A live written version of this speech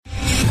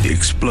The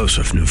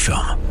explosive new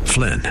film,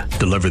 Flynn,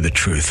 deliver the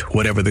truth,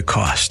 whatever the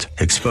cost,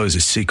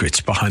 exposes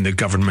secrets behind the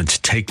government's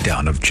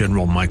takedown of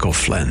General Michael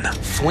Flynn.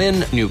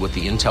 Flynn knew what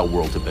the intel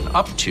world had been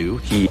up to.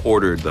 He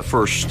ordered the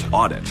first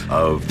audit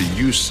of the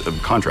use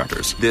of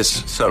contractors.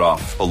 This set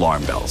off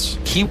alarm bells.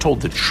 He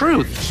told the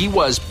truth. He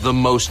was the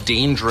most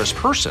dangerous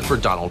person for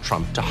Donald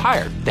Trump to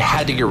hire. They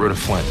had to get rid of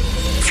Flynn.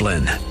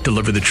 Flynn,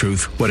 deliver the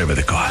truth, whatever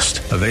the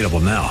cost. Available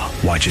now.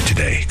 Watch it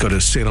today. Go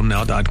to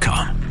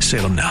salemnow.com.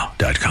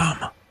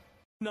 salemnow.com.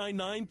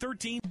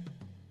 9913.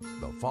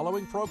 The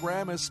following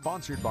program is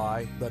sponsored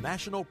by the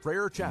National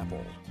Prayer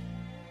Chapel.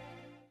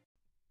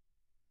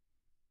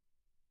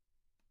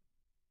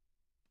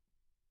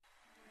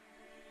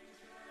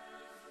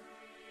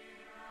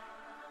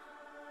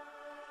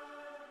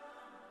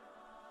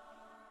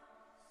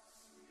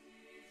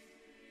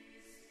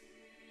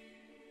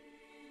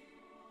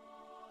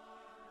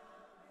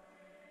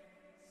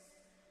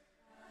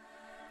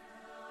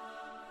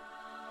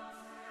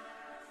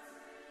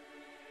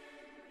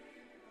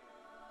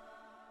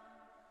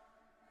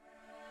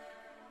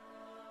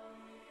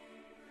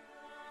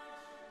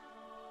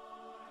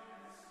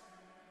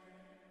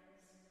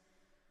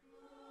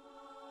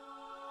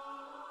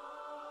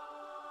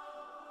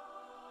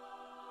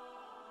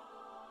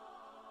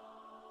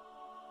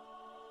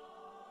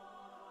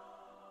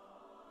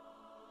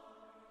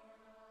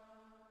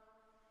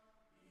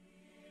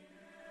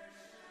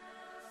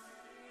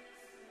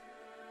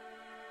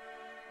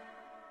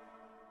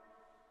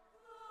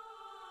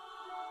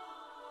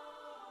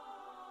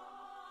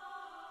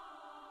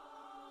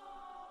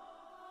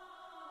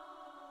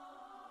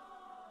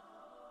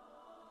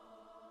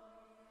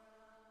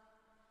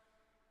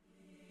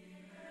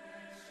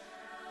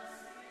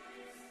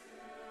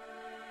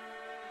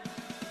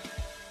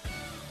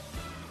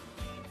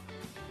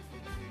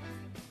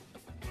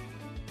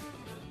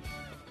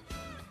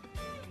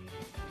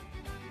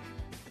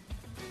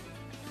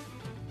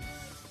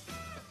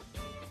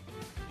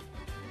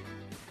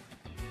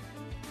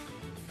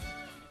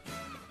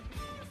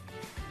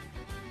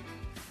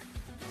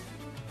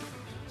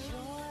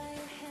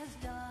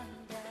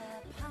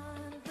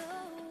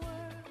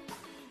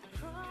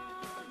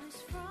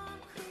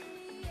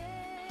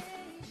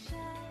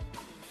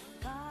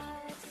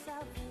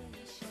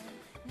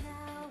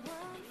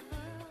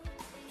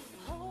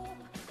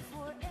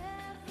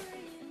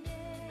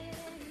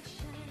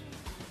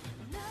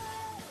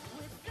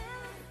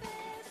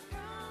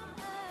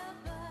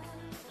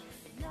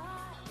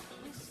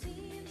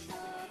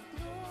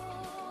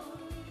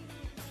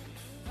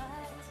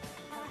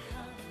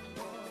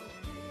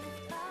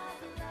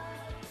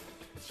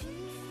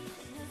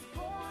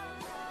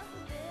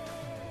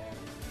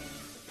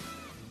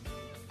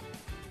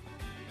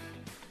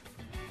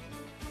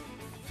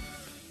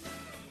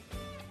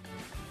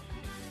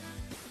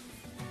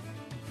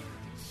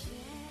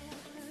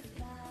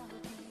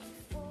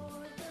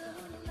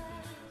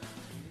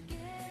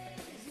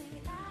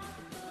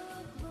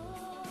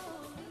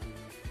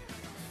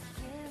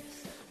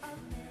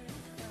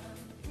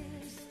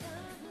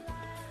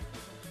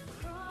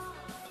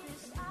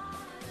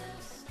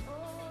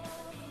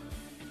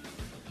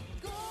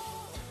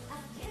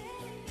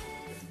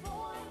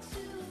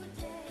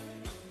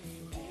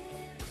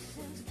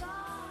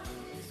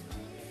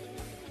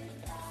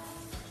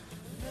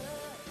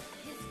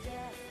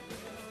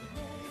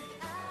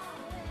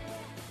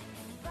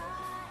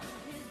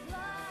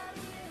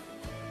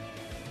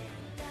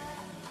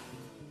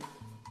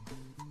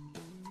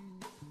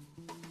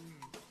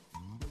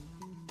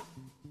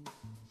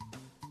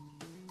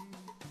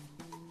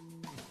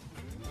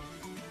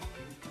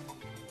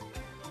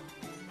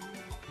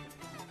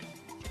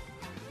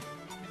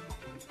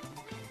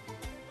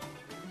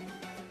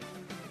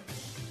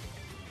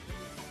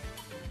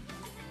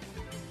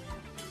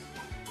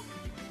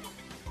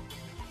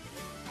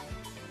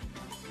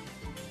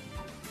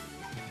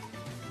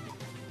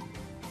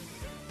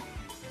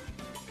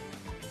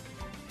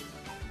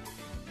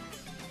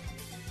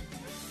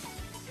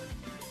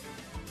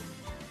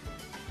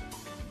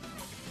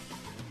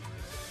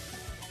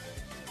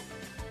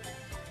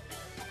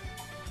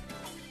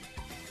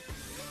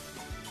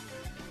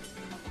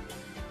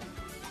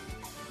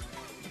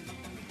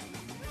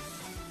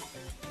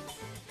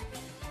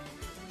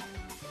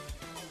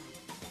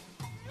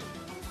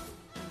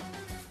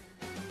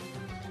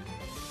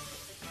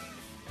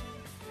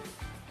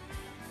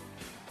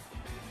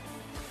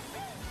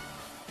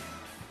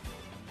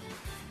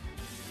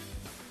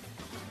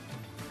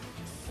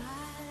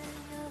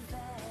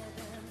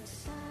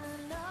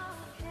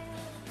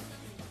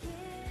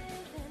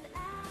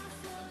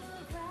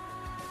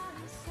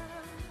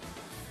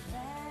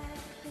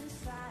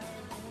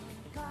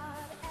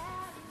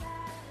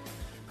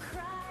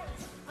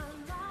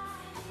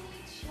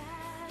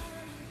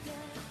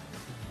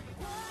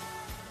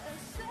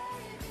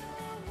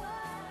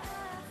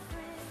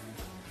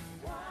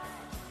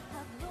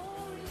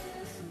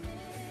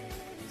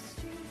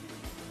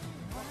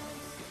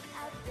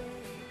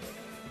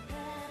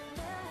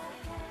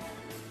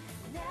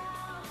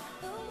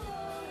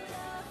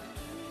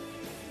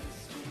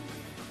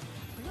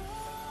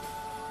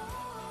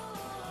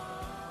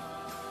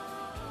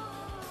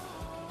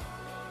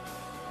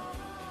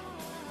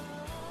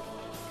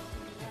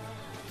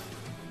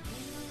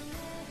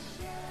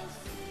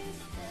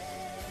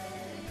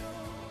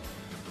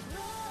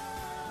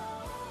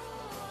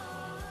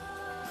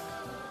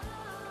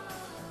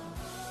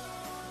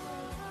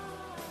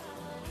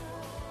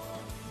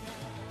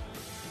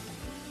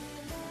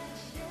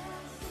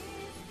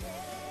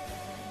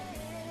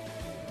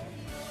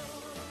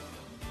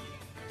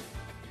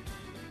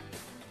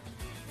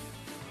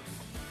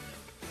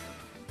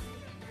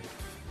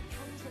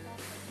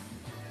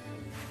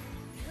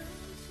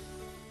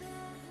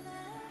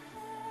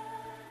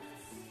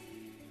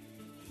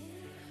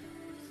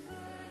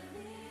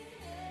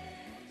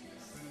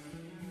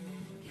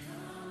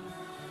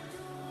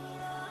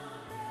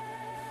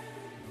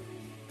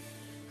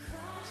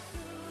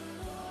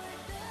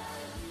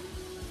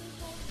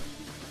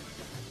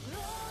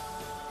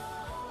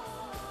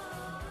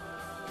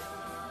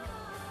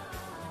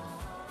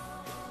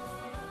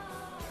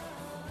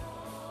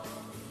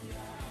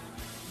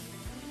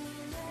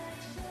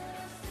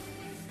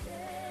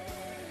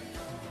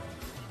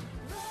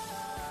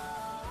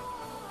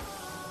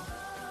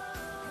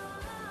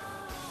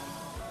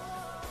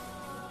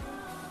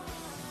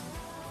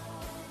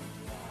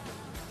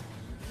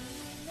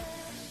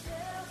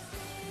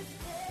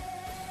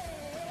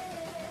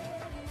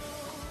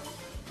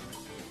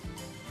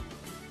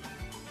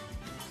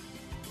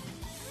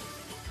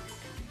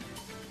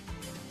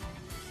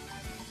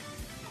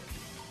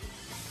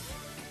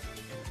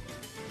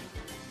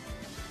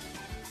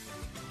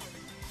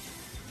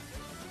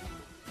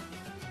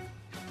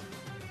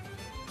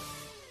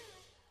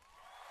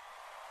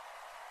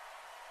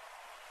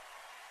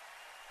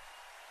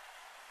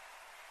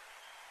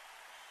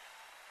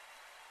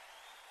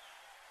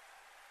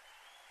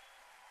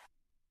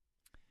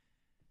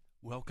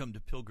 Welcome to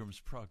Pilgrim's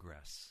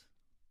Progress.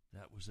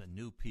 That was a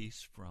new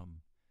piece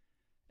from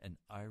An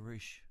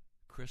Irish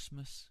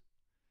Christmas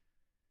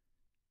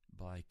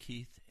by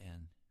Keith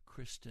and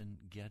Kristen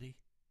Getty.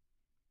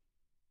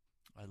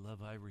 I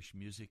love Irish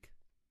music.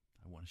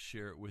 I want to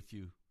share it with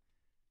you.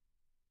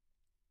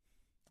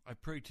 I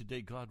pray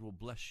today God will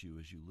bless you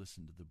as you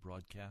listen to the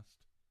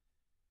broadcast.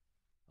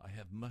 I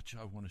have much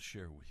I want to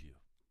share with you.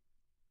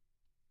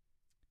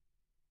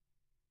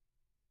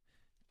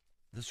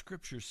 The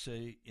scriptures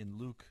say in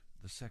Luke,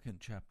 the second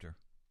chapter,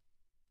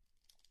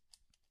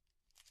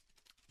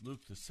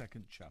 Luke, the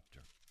second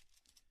chapter,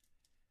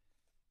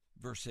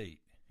 verse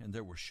 8, and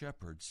there were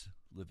shepherds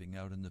living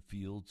out in the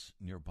fields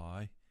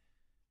nearby,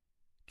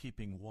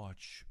 keeping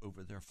watch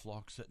over their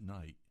flocks at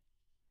night.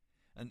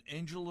 An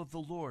angel of the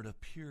Lord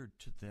appeared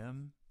to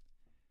them,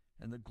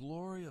 and the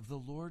glory of the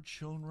Lord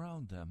shone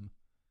round them,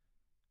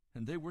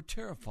 and they were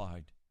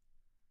terrified.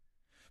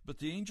 But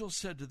the angel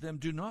said to them,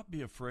 "Do not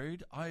be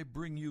afraid. I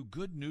bring you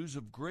good news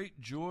of great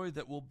joy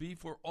that will be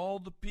for all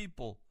the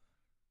people.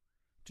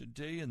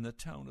 Today in the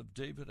town of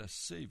David a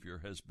Savior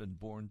has been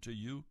born to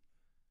you.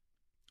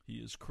 He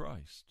is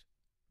Christ,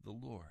 the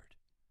Lord.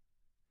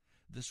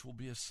 This will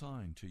be a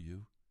sign to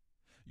you.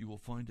 You will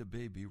find a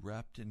baby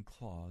wrapped in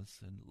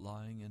cloths and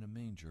lying in a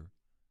manger."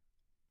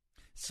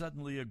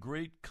 Suddenly a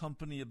great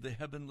company of the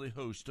heavenly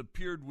host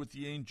appeared with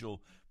the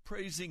angel,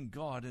 praising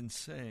God and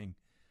saying,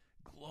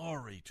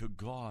 "Glory to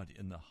God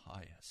in the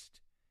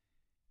highest,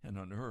 and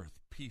on earth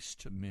peace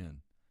to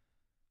men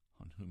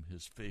on whom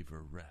his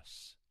favor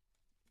rests."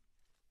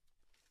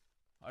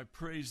 I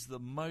praise the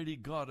mighty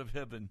God of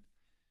heaven.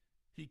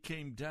 He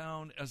came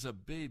down as a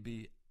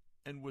baby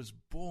and was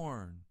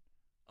born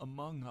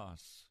among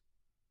us.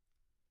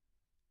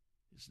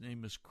 His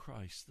name is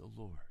Christ the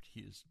Lord.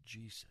 He is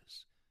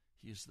Jesus.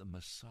 He is the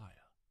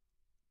Messiah.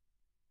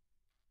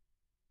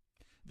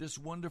 This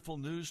wonderful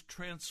news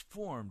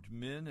transformed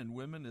men and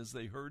women as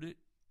they heard it.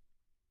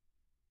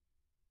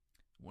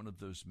 One of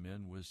those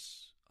men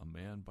was a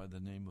man by the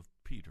name of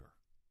Peter.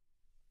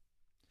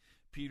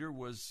 Peter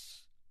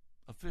was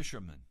a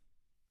fisherman.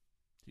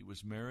 He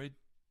was married.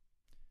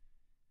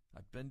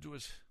 I've been to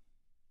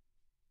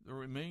the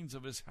remains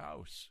of his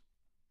house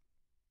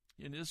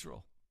in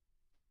Israel.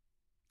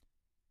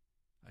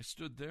 I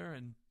stood there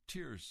and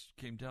tears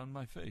came down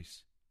my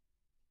face.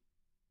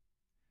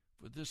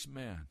 For this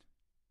man,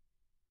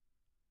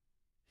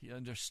 he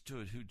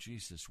understood who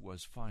Jesus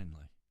was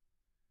finally.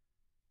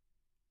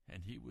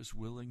 And he was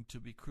willing to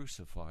be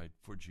crucified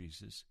for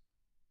Jesus.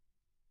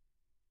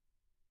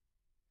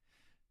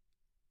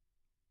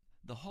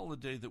 The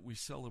holiday that we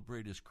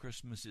celebrate as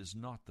Christmas is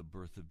not the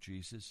birth of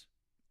Jesus.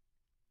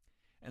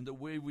 And the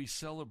way we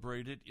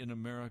celebrate it in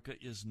America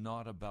is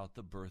not about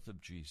the birth of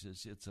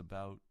Jesus. It's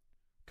about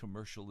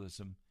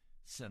commercialism,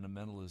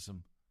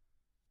 sentimentalism.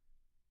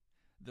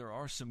 There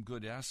are some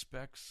good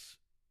aspects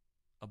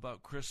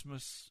about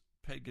Christmas.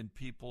 Pagan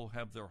people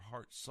have their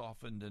hearts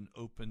softened and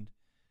opened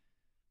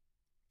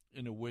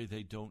in a way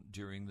they don't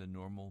during the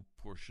normal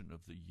portion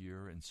of the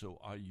year, and so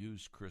I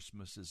use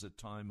Christmas as a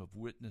time of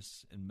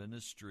witness and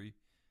ministry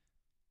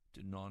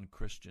to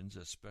non-Christians,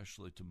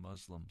 especially to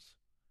Muslims.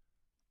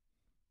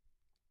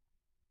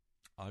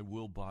 I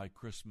will buy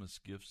Christmas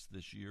gifts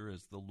this year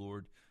as the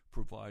Lord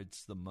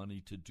provides the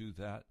money to do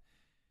that,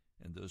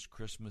 and those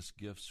Christmas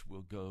gifts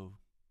will go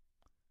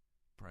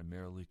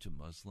primarily to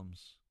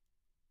Muslims,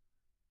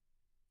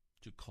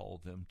 to call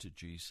them to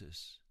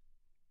Jesus.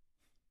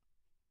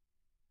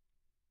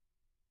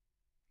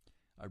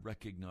 I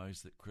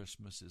recognize that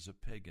Christmas is a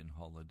pagan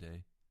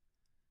holiday.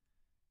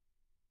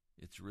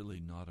 It's really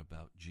not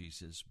about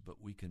Jesus, but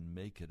we can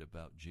make it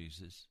about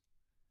Jesus.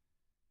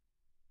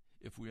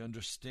 If we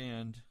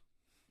understand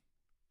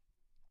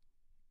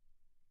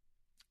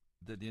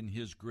that in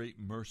His great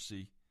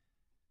mercy,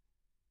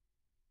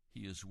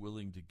 He is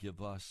willing to give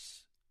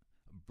us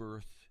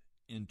birth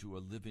into a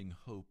living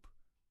hope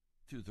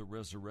through the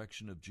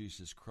resurrection of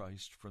Jesus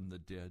Christ from the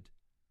dead,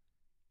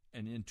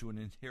 and into an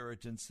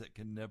inheritance that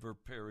can never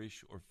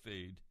perish or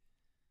fade,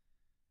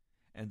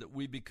 and that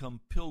we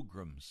become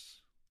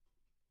pilgrims,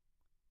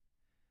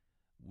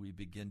 we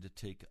begin to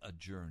take a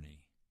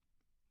journey.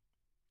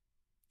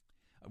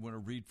 I want to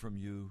read for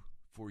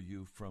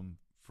you from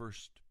 1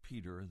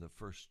 Peter, the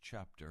first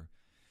chapter.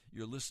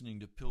 You're listening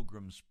to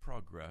Pilgrim's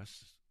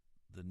Progress.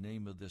 The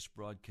name of this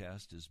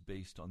broadcast is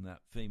based on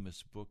that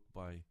famous book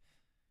by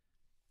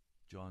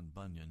John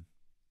Bunyan.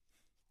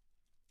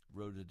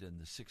 Wrote it in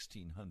the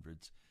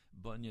 1600s.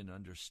 Bunyan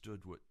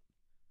understood what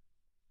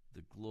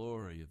the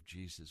glory of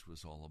Jesus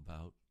was all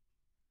about.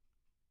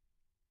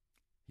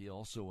 He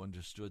also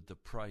understood the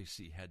price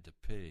he had to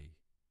pay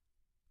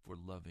for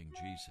loving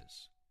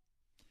Jesus.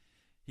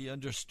 He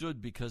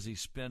understood because he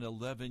spent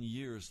 11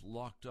 years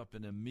locked up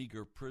in a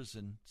meager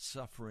prison,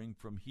 suffering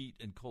from heat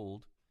and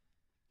cold,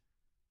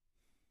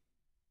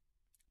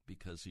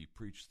 because he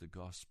preached the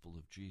gospel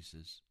of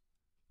Jesus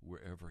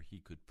wherever he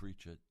could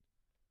preach it.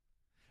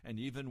 And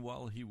even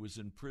while he was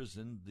in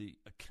prison, the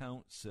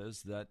account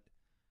says that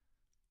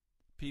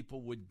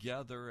people would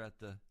gather at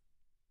the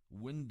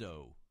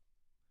window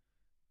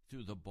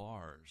through the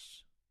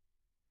bars,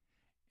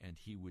 and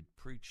he would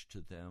preach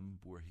to them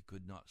where he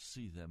could not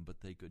see them,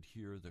 but they could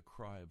hear the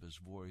cry of his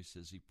voice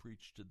as he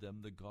preached to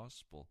them the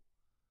gospel.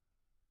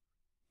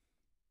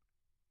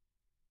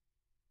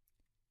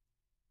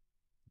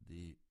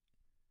 The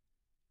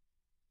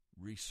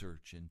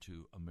research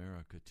into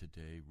America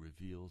today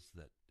reveals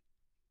that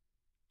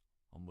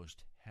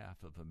almost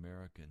half of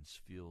Americans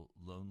feel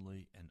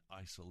lonely and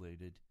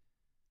isolated,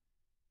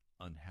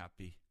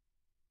 unhappy,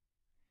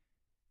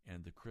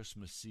 and the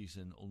Christmas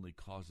season only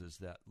causes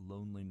that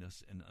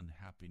loneliness and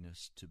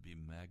unhappiness to be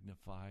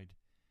magnified,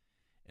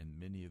 and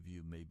many of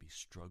you may be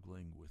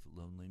struggling with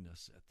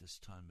loneliness at this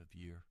time of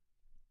year.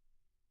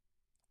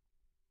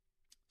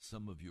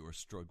 Some of you are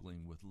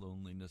struggling with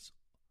loneliness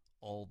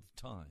all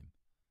the time.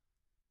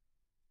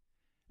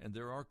 And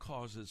there are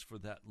causes for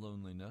that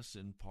loneliness.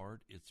 In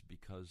part, it's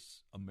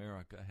because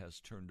America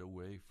has turned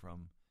away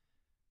from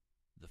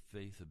the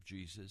faith of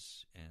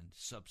Jesus and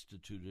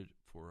substituted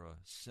for a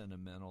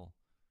sentimental,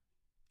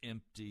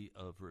 empty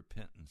of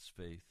repentance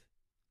faith.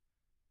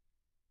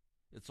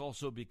 It's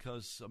also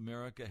because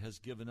America has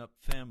given up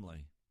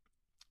family.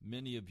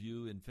 Many of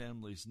you in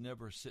families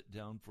never sit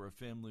down for a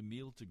family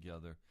meal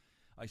together.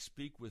 I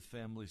speak with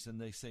families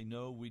and they say,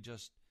 no, we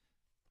just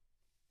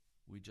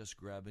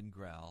grab and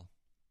growl.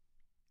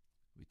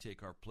 We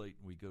take our plate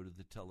and we go to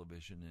the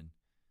television and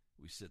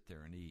we sit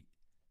there and eat.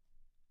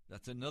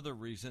 That's another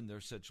reason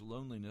there's such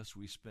loneliness.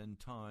 We spend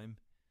time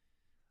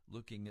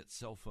looking at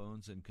cell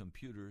phones and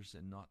computers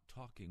and not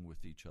talking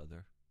with each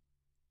other.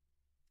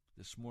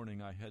 This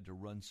morning I had to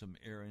run some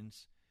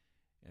errands,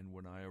 and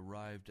when I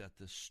arrived at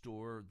the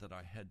store that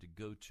I had to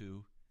go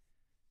to,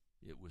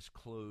 it was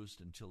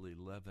closed until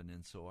 11,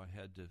 and so I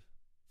had to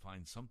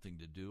find something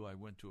to do. I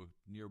went to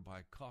a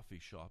nearby coffee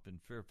shop in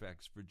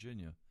Fairfax,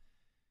 Virginia,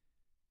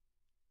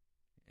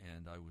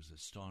 and I was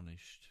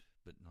astonished,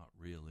 but not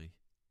really.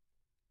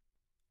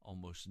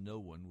 Almost no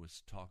one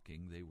was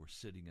talking. They were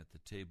sitting at the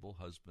table,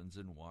 husbands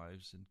and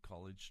wives and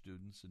college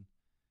students, and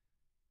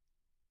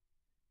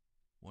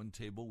one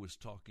table was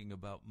talking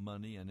about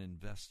money and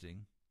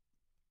investing.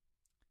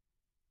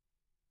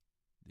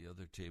 The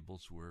other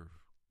tables were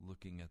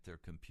looking at their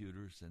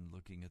computers and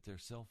looking at their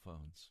cell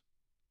phones,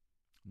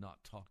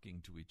 not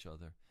talking to each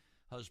other.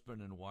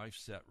 Husband and wife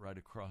sat right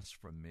across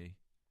from me,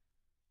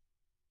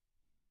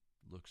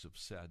 looks of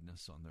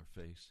sadness on their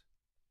face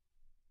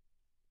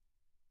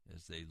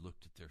as they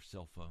looked at their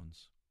cell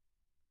phones.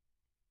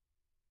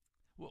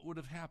 What would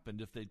have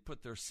happened if they'd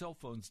put their cell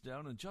phones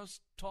down and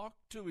just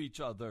talked to each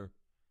other?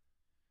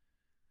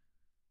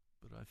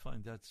 But I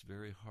find that's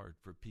very hard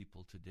for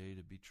people today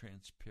to be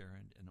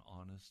transparent and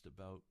honest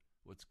about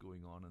what's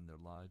going on in their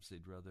lives.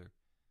 They'd rather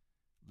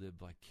live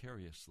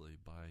vicariously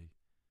by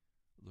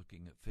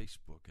looking at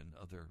Facebook and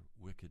other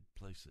wicked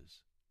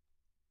places.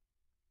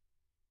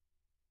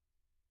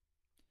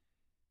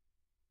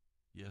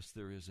 Yes,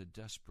 there is a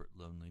desperate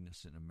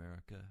loneliness in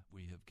America.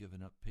 We have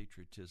given up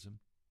patriotism.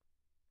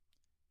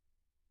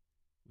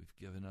 We've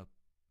given up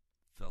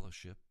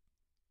fellowship.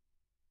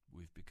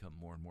 We've become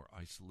more and more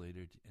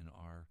isolated in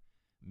our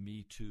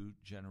Me Too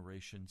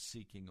generation,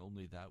 seeking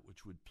only that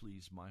which would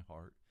please my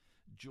heart.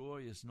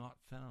 Joy is not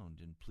found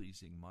in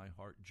pleasing my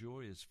heart.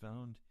 Joy is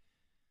found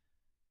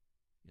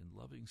in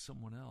loving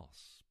someone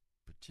else,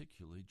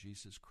 particularly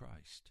Jesus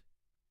Christ.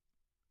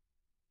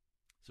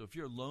 So if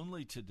you're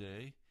lonely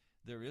today,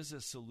 there is a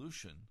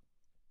solution.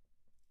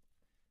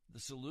 The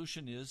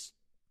solution is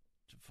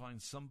to find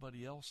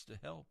somebody else to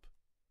help,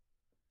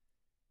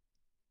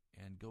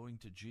 and going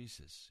to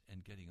Jesus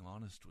and getting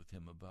honest with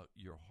him about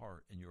your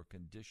heart and your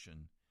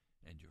condition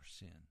and your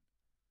sin.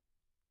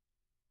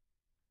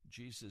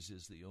 Jesus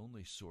is the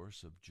only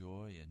source of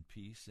joy and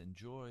peace, and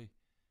joy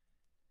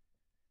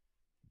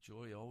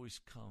always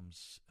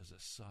comes as a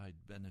side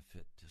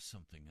benefit to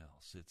something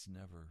else. It's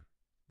never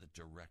the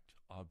direct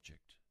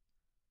object.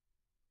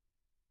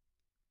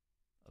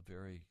 A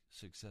very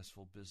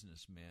successful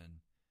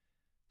businessman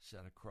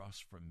sat across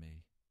from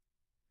me,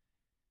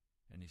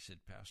 and he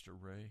said, Pastor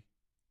Ray,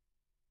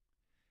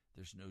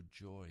 there's no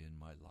joy in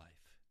my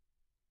life.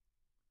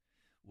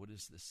 What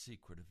is the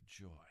secret of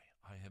joy?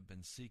 I have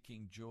been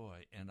seeking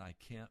joy, and I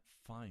can't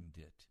find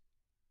it.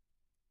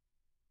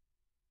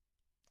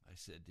 I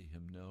said to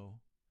him, no,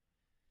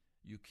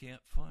 you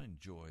can't find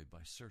joy by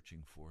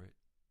searching for it.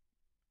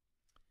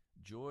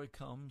 Joy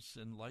comes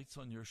and lights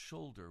on your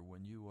shoulder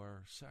when you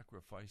are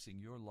sacrificing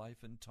your life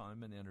and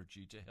time and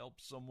energy to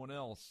help someone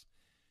else,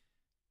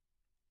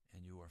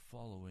 and you are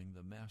following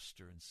the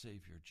Master and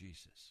Savior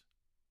Jesus.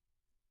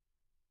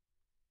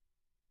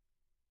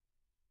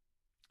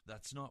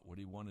 That's not what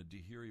he wanted to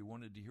hear. He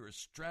wanted to hear a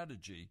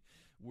strategy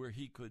where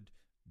he could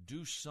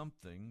do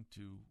something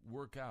to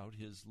work out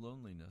his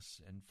loneliness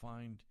and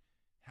find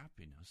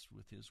happiness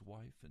with his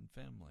wife and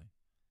family.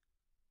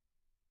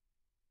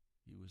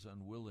 He was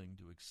unwilling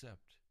to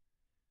accept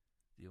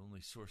the only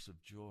source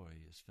of joy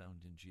is found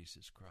in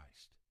Jesus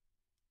Christ.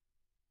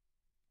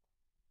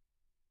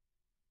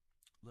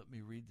 Let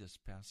me read this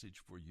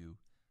passage for you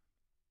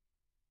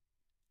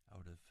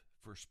out of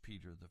 1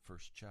 Peter, the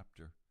first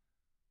chapter.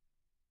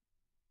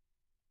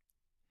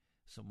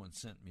 Someone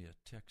sent me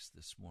a text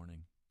this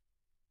morning.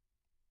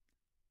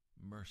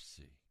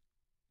 Mercy.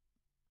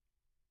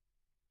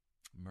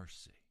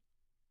 Mercy.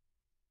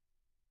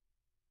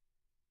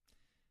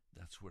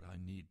 That's what I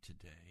need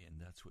today,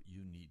 and that's what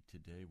you need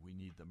today. We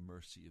need the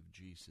mercy of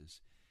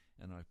Jesus,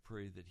 and I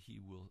pray that he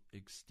will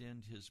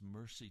extend his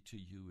mercy to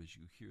you as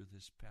you hear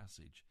this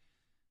passage,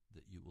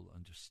 that you will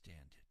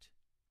understand it.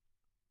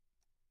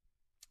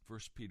 1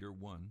 Peter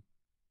 1,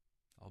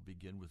 I'll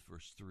begin with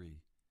verse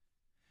 3.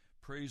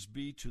 Praise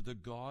be to the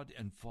God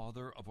and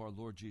Father of our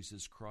Lord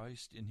Jesus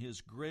Christ. In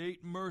his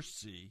great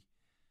mercy,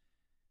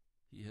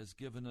 he has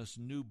given us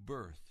new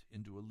birth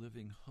into a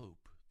living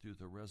hope through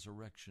the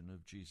resurrection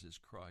of Jesus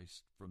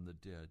Christ from the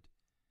dead,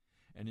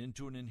 and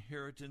into an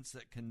inheritance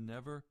that can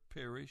never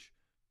perish,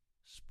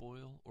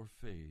 spoil, or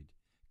fade,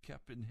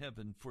 kept in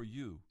heaven for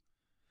you,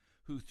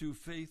 who through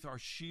faith are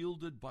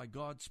shielded by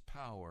God's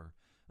power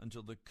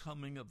until the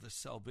coming of the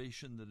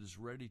salvation that is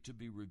ready to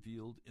be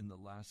revealed in the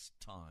last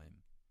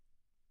time.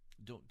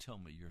 Don't tell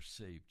me you're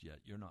saved yet.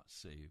 You're not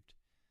saved.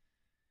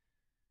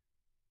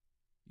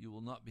 You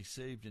will not be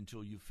saved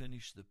until you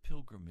finish the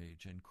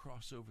pilgrimage and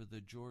cross over the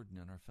Jordan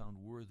and are found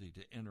worthy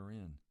to enter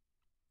in.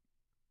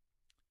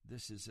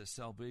 This is a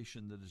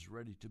salvation that is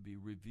ready to be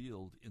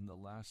revealed in the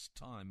last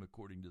time,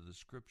 according to the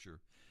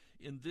Scripture.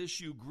 In this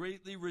you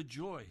greatly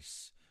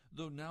rejoice,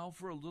 though now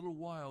for a little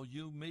while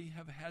you may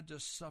have had to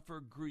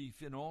suffer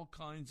grief in all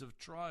kinds of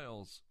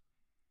trials.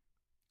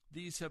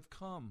 These have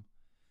come,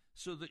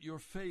 so that your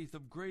faith,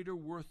 of greater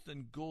worth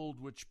than gold,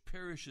 which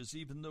perishes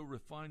even though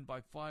refined by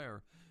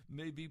fire,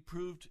 may be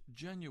proved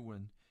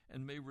genuine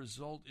and may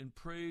result in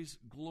praise,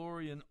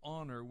 glory, and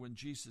honor when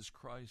Jesus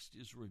Christ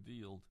is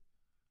revealed.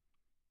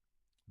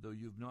 Though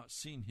you have not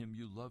seen him,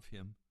 you love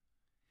him.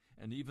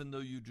 And even though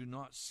you do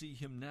not see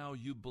him now,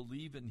 you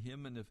believe in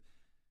him and have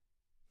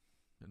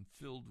been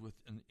filled with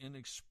an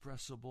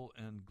inexpressible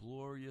and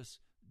glorious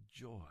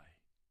joy.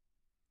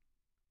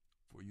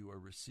 For you are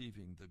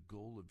receiving the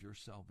goal of your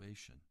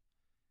salvation,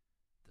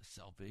 the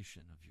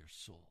salvation of your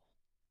soul.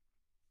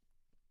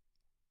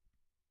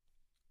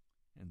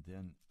 And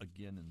then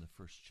again in the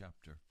first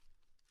chapter,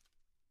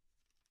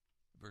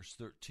 verse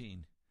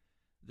 13,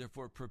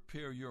 therefore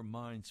prepare your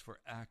minds for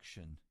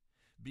action.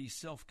 Be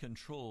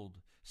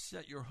self-controlled.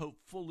 Set your hope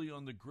fully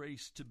on the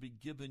grace to be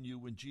given you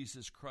when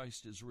Jesus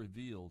Christ is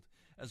revealed.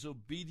 As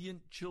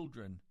obedient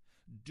children,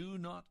 do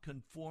not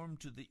conform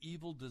to the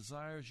evil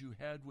desires you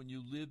had when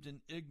you lived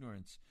in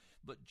ignorance,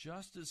 but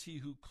just as he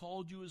who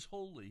called you is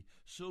holy,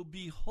 so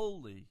be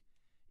holy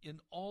in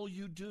all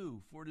you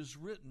do. For it is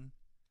written,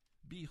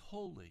 be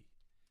holy,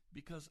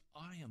 because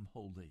I am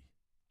holy.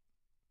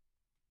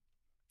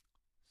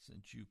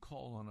 Since you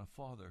call on a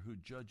Father who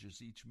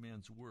judges each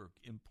man's work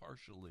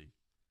impartially,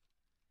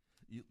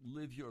 you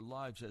live your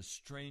lives as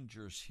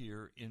strangers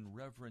here in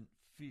reverent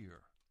fear.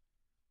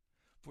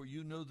 For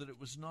you know that it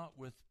was not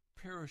with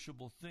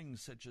perishable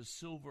things such as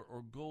silver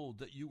or gold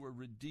that you were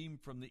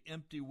redeemed from the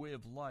empty way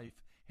of life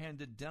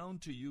handed down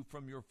to you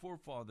from your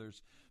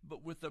forefathers,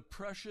 but with the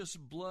precious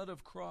blood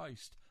of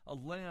Christ, a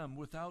lamb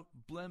without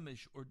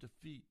blemish or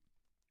defeat.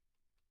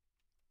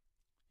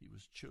 He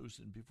was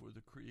chosen before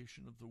the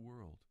creation of the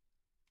world,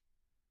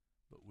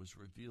 but was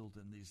revealed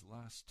in these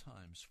last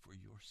times for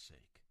your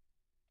sake.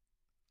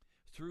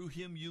 Through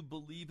him you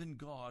believe in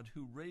God,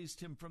 who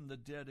raised him from the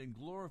dead and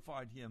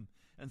glorified him,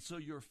 and so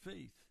your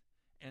faith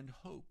and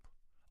hope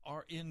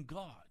are in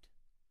God.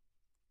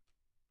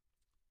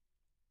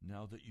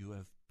 Now that you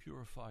have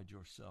purified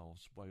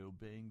yourselves by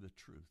obeying the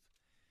truth.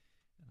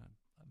 And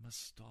I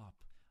must stop.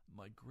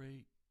 The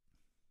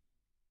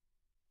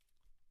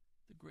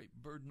great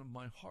burden of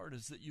my heart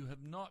is that you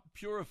have not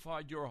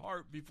purified your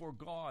heart before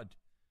God.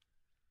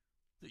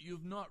 That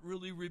you've not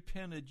really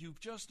repented. You've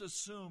just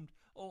assumed,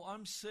 oh,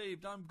 I'm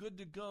saved, I'm good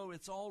to go,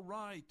 it's all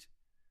right.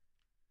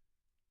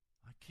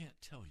 I can't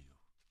tell you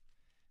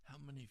how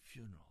many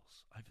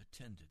funerals I've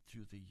attended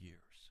through the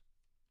years.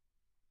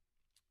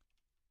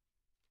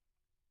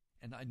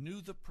 And I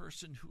knew the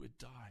person who had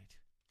died.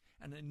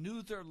 And I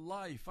knew their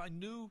life. I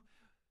knew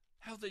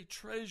how they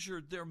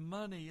treasured their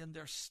money and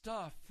their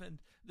stuff and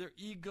their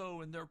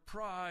ego and their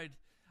pride.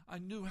 I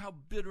knew how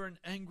bitter and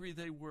angry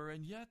they were.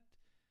 And yet,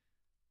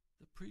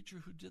 the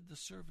preacher who did the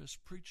service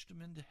preached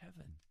them into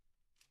heaven.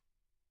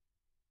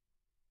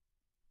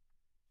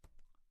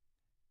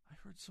 I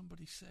heard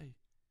somebody say,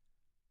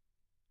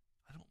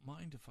 I don't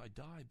mind if I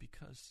die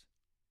because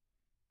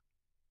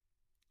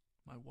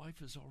my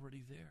wife is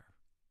already there.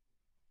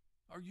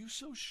 Are you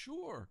so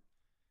sure?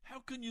 How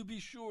can you be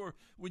sure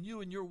when you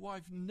and your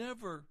wife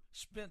never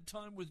spent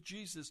time with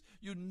Jesus?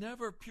 You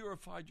never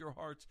purified your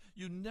hearts.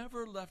 You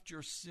never left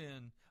your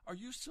sin. Are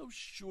you so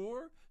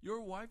sure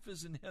your wife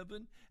is in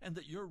heaven and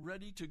that you're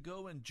ready to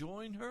go and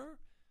join her?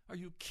 Are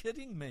you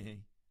kidding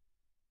me?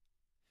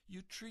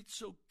 You treat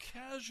so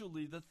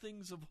casually the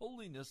things of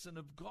holiness and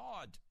of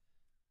God.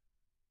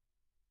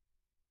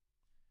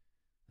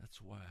 That's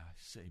why I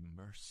say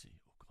mercy,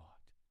 oh God.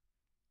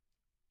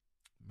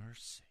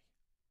 Mercy.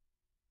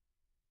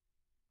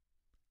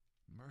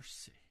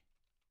 Mercy.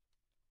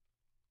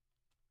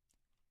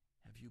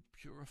 Have you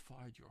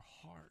purified your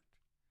heart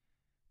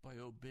by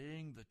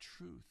obeying the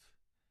truth,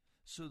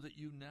 so that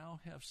you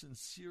now have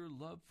sincere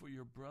love for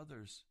your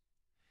brothers?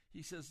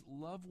 He says,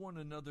 love one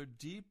another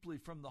deeply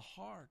from the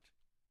heart.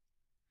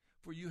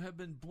 For you have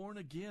been born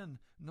again,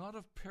 not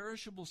of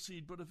perishable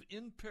seed, but of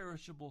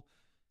imperishable,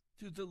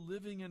 through the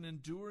living and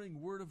enduring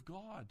Word of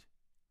God.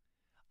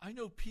 I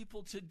know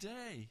people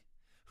today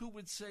who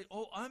would say,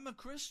 oh, I'm a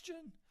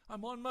Christian.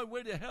 I'm on my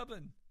way to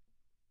heaven.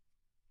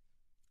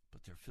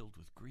 But they're filled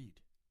with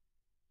greed.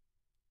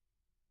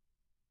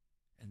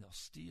 And they'll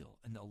steal,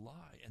 and they'll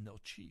lie, and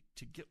they'll cheat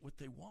to get what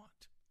they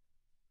want.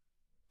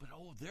 But,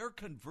 oh, they're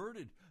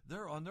converted.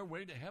 They're on their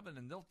way to heaven,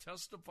 and they'll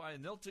testify,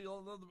 and they'll tell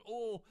another,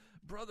 oh,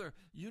 brother,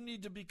 you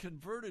need to be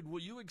converted.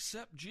 Will you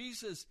accept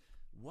Jesus?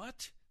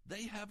 What?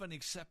 They haven't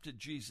accepted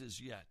Jesus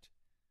yet.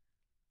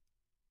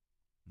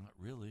 Not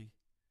really.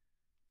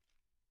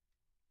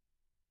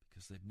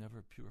 Because they've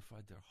never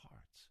purified their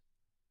hearts.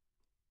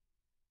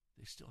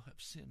 They still have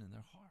sin in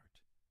their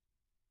heart.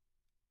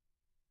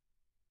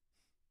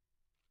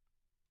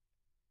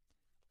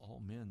 All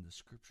men, the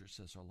Scripture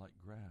says, are like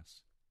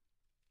grass,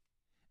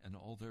 and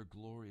all their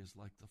glory is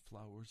like the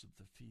flowers of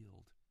the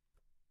field.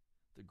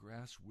 The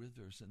grass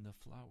withers and the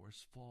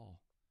flowers fall,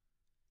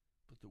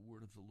 but the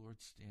word of the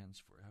Lord stands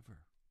forever.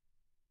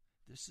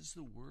 This is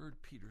the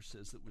word, Peter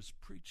says, that was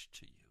preached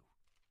to you.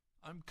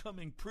 I'm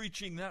coming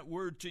preaching that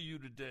word to you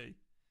today.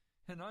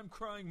 And I'm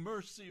crying,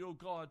 mercy, O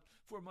God,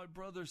 for my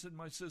brothers and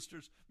my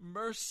sisters.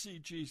 Mercy,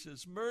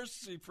 Jesus,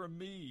 mercy for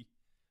me.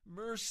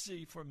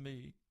 Mercy for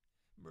me.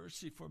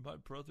 Mercy for my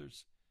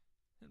brothers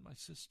and my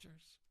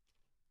sisters.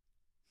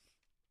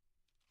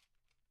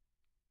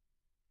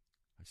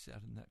 I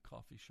sat in that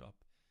coffee shop.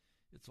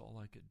 It's all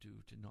I could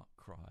do to not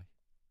cry.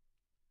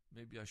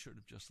 Maybe I should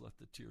have just let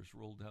the tears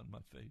roll down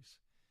my face.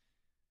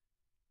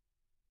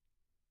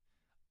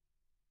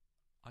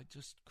 I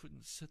just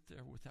couldn't sit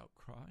there without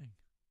crying.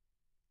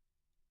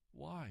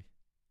 Why?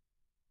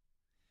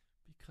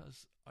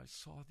 Because I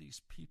saw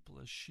these people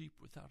as sheep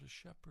without a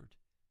shepherd,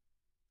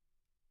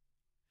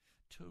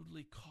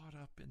 totally caught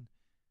up in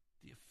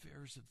the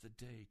affairs of the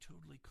day,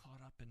 totally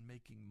caught up in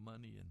making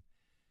money, and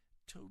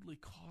totally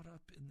caught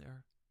up in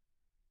their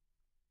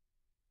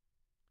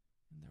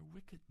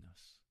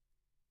wickedness.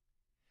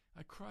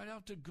 I cried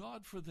out to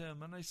God for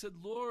them, and I said,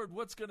 Lord,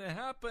 what's going to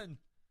happen?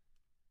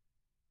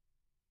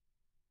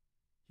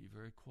 He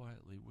very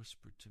quietly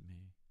whispered to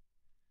me,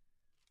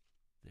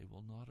 they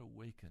will not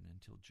awaken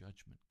until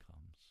judgment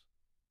comes.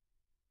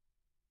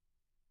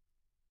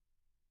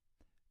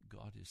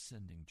 God is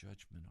sending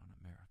judgment on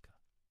America.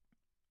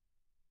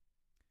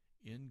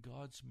 In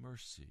God's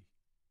mercy,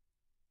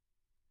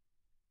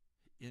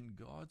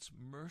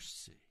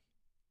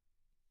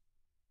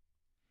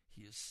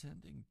 He is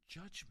sending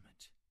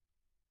judgment.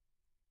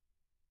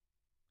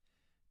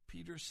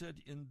 Peter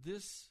said, in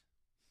this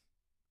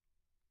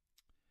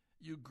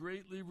you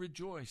greatly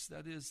rejoice.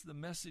 That is the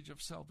message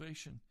of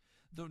salvation.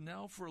 Though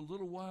now for a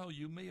little while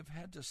you may have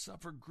had to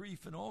suffer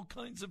grief and all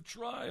kinds of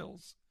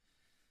trials.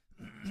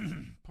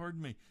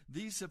 Pardon me.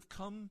 These have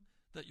come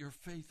that your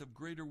faith of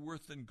greater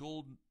worth than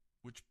gold,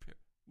 which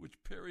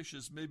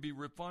perishes, may be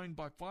refined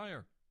by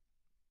fire,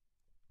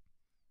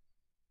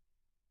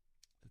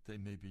 that they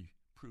may be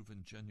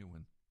proven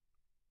genuine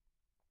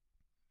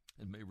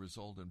and may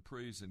result in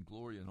praise and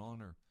glory and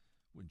honor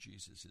when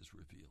Jesus is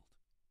revealed.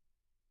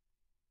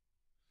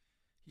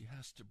 He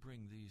has to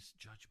bring these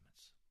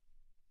judgments.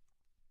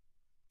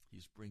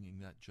 He's bringing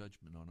that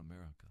judgment on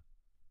America.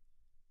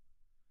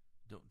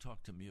 Don't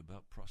talk to me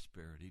about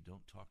prosperity.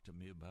 Don't talk to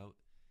me about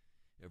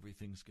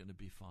everything's going to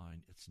be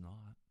fine. It's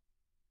not.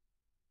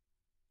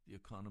 The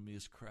economy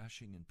is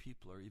crashing and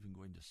people are even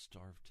going to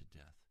starve to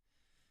death.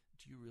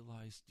 Do you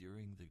realize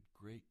during the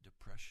Great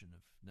Depression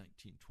of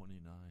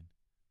 1929,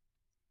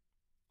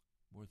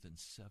 more than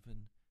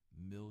 7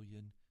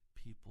 million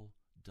people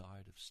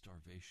died of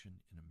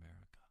starvation in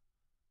America?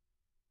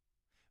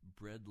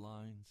 Bread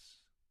lines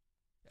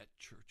at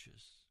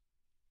churches.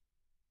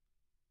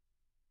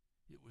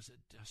 It was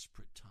a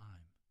desperate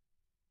time.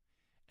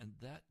 And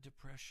that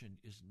depression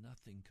is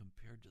nothing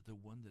compared to the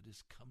one that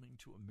is coming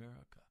to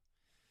America.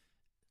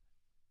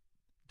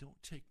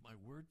 Don't take my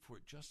word for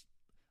it. Just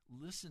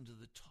listen to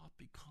the top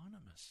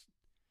economists.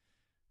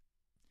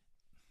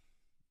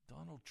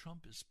 Donald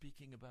Trump is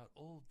speaking about,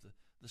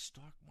 the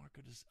stock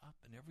market is up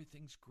and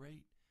everything's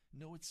great.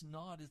 No, it's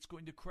not. It's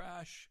going to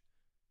crash.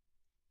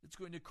 It's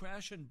going to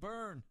crash and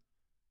burn.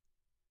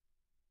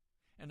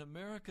 And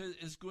America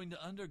is going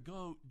to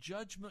undergo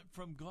judgment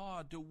from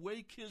God to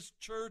wake His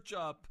church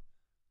up,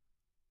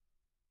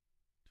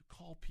 to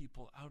call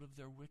people out of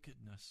their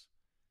wickedness.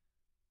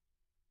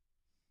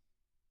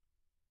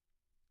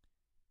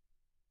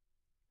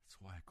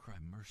 That's why I cry,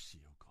 mercy,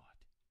 O God.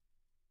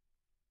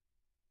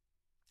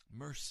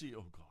 Mercy,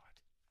 O God.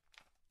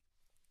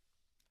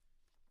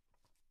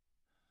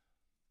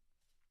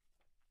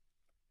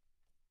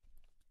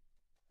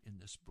 In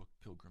this book,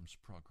 Pilgrim's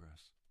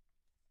Progress,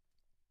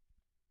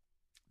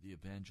 the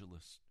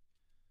evangelist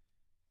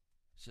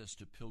says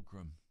to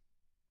Pilgrim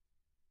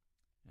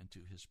and to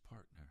his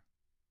partner,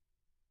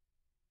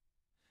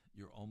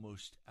 You're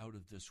almost out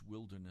of this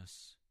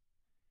wilderness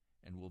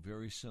and will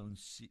very soon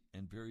see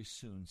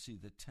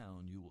the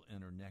town you will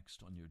enter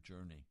next on your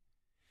journey.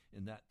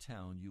 In that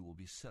town you will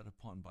be set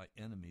upon by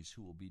enemies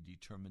who will be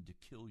determined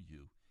to kill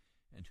you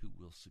and who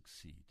will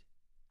succeed.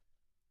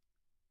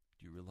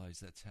 Do you realize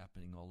that's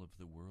happening all over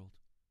the world?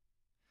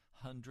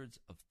 Hundreds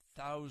of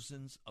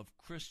thousands of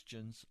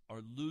Christians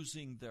are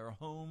losing their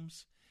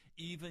homes,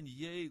 even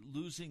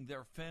losing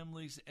their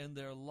families and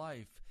their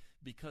life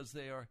because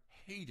they are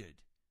hated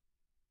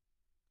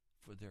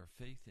for their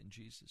faith in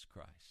Jesus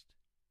Christ.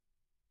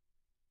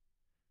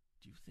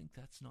 Do you think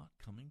that's not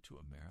coming to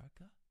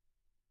America?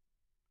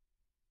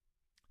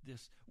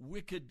 This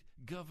wicked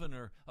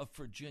governor of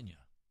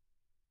Virginia,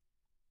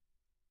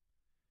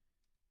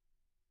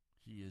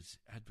 he is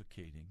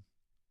advocating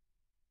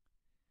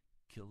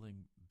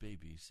killing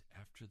babies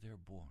after they're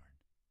born.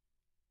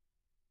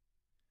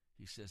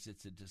 He says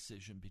it's a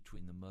decision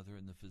between the mother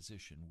and the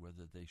physician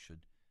whether they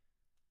should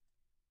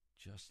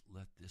just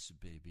let this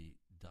baby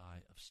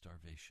die of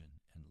starvation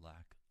and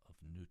lack of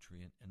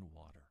nutrient and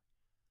water.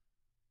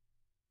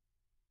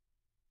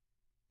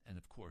 And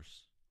of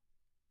course,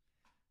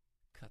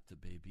 cut the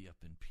baby up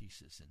in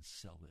pieces and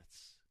sell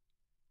its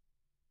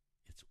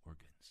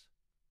organs.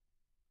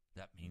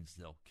 That means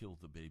they'll kill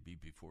the baby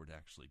before it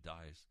actually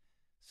dies,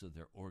 so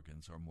their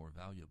organs are more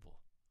valuable.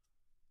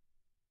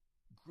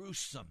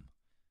 Gruesome.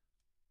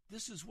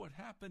 This is what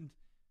happened,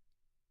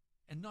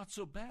 and not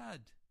so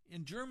bad,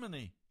 in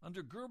Germany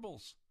under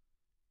Goebbels.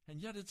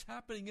 And yet it's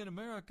happening in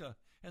America,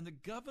 and the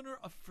governor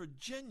of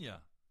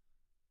Virginia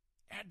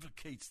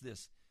advocates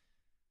this.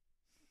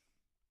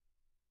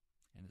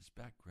 And his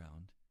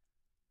background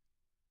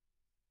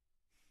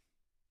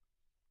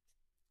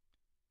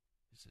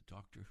is a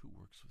doctor who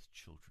works with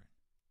children.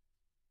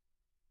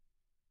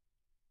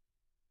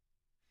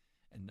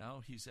 And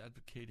now he's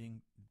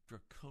advocating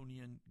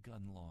draconian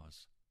gun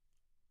laws.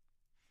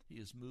 He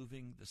is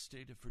moving the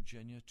state of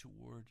Virginia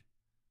toward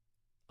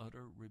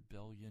utter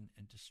rebellion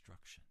and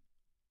destruction.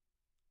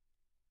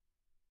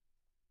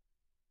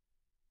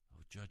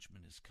 Oh,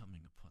 judgment is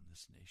coming upon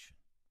this nation.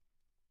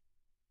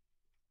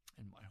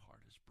 And my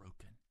heart is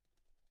broken.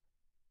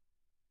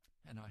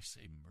 And I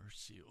say,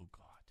 mercy, O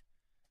God.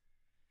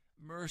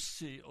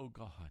 Mercy, O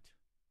God.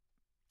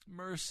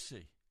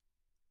 Mercy.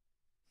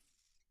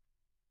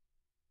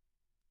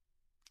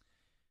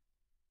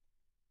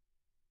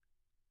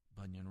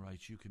 Bunyan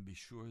writes, you can be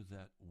sure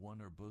that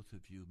one or both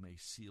of you may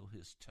seal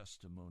his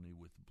testimony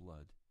with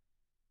blood.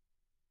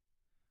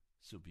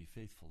 So be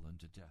faithful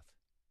unto death.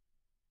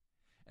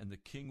 And the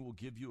king will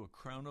give you a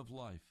crown of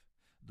life.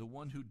 The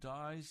one who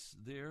dies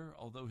there,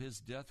 although his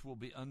death will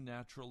be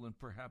unnatural and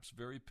perhaps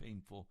very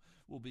painful,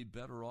 will be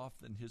better off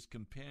than his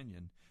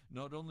companion,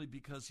 not only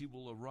because he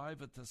will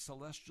arrive at the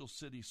celestial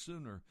city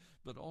sooner,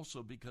 but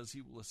also because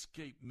he will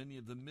escape many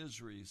of the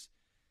miseries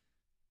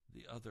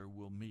the other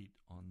will meet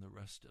on the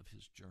rest of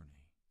his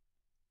journey.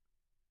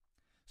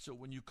 So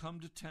when you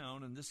come to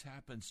town and this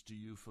happens to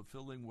you,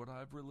 fulfilling what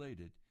I've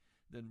related,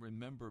 then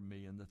remember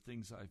me and the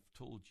things I've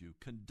told you.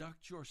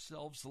 Conduct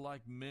yourselves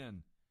like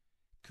men.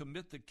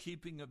 Commit the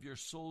keeping of your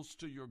souls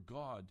to your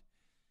God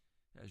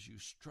as you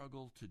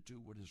struggle to do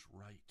what is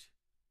right.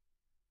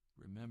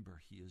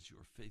 Remember, he is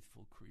your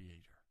faithful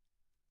creator.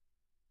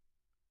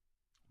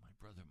 My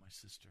brother, my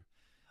sister,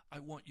 I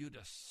want you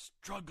to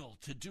struggle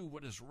to do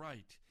what is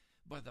right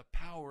by the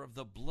power of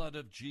the blood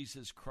of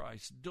Jesus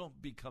Christ.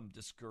 Don't become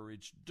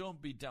discouraged.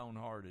 Don't be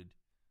downhearted.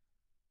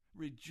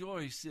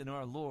 Rejoice in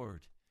our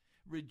Lord.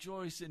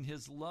 Rejoice in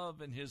his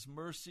love and his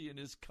mercy and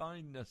his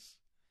kindness.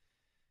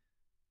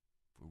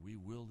 For we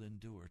will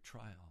endure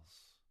trials.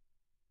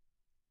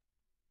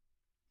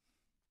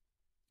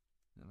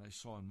 And I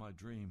saw in my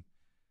dream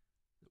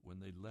that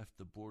when they left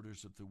the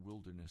borders of the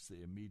wilderness,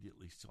 they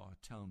immediately saw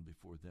a town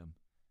before them.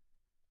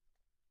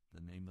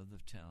 The name of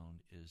the town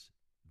is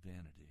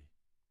Vanity.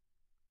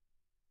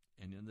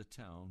 And in the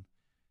town,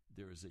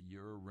 there is a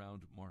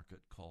year-round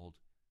market called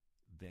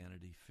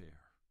Vanity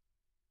Fair.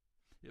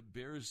 It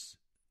bears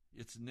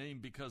its name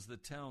because the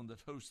town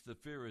that hosts the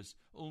fair is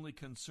only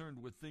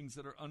concerned with things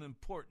that are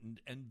unimportant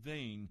and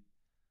vain.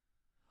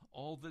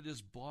 All that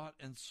is bought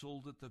and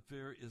sold at the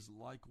fair is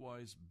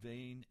likewise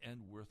vain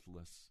and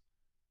worthless.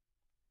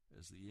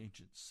 As the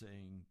ancient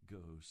saying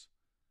goes,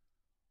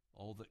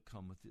 all that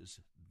cometh is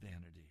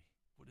vanity.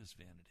 What is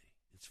vanity?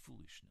 It's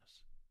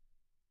foolishness.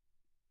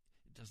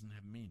 It doesn't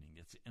have meaning.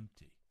 It's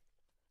empty.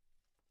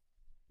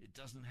 It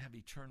doesn't have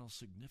eternal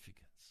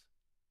significance.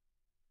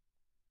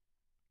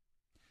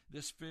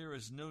 This fair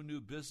is no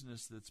new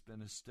business that's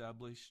been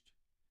established.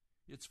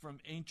 It's from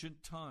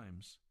ancient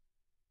times.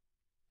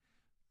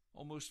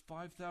 Almost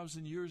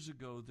 5,000 years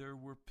ago, there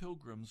were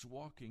pilgrims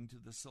walking to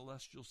the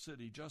celestial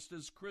city, just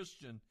as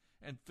Christian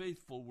and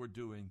faithful were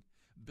doing.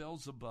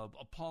 Beelzebub,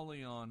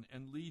 Apollyon,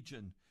 and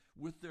Legion,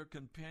 with their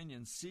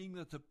companions, seeing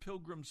that the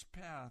pilgrim's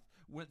path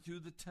went through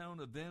the town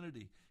of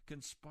Vanity,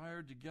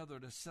 conspired together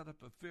to set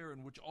up a fair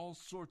in which all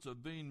sorts of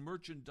vain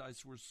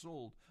merchandise were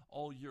sold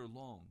all year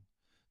long.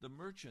 The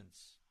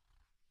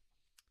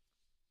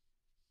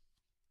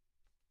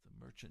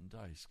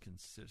merchandise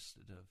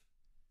consisted of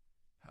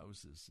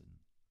houses and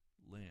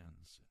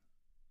lands and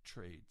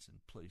trades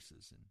and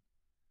places and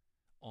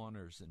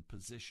honors and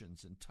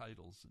positions and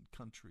titles and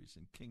countries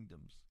and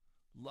kingdoms,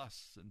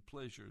 lusts and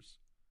pleasures,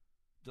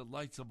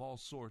 delights of all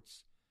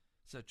sorts,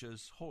 such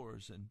as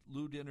whores and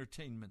lewd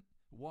entertainment,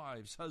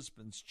 wives,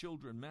 husbands,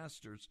 children,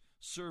 masters,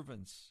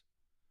 servants,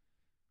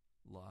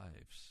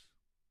 lives,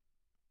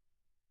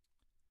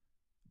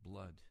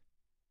 blood,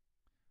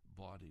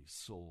 body,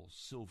 soul,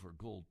 silver,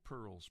 gold,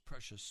 pearls,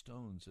 precious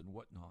stones, and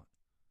whatnot.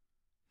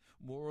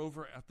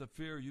 Moreover, at the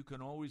fair you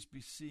can always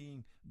be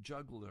seeing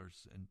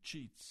jugglers and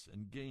cheats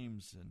and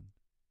games. And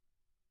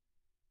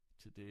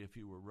today, if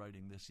he were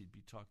writing this, he'd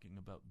be talking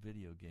about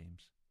video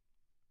games.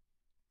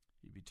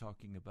 He'd be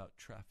talking about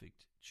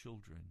trafficked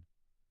children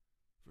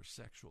for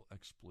sexual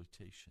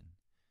exploitation,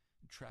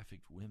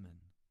 trafficked women.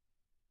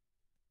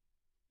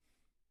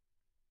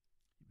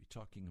 He'd be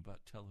talking about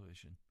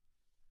television,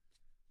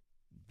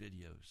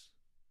 videos,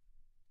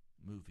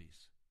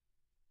 movies,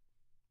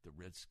 the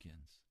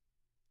Redskins.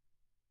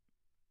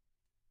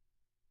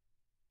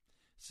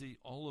 See,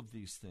 all of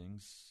these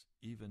things,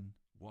 even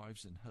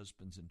wives and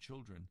husbands and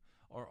children,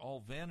 are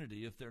all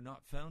vanity if they're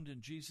not found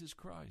in Jesus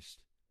Christ.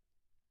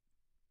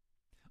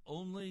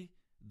 Only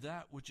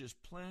that which is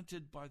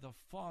planted by the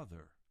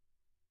Father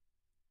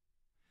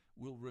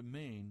will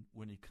remain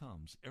when he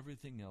comes.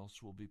 Everything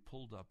else will be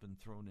pulled up and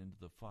thrown into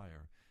the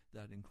fire.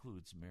 That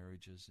includes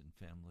marriages and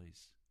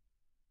families.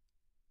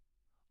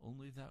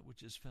 Only that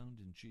which is found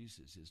in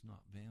Jesus is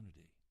not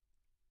vanity.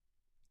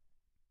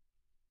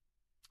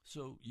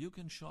 So you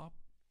can shop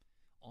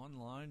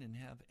online and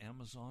have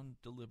Amazon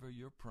deliver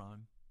your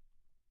Prime.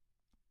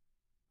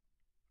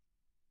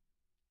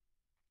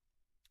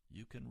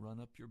 You can run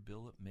up your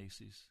bill at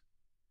Macy's.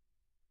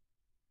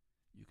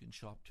 You can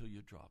shop till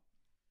you drop.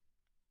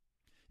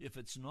 If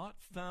it's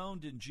not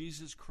found in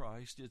Jesus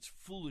Christ, it's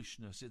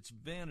foolishness, it's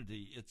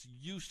vanity, it's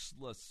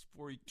useless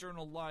for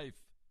eternal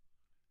life.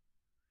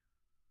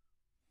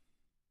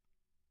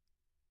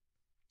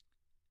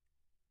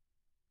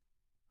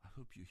 I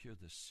hope you hear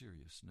the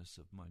seriousness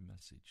of my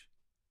message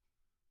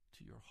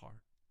to your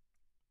heart.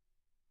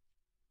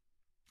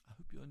 I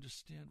hope you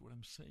understand what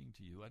I'm saying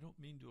to you. I don't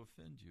mean to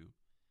offend you,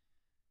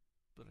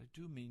 but I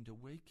do mean to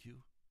wake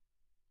you,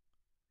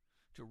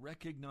 to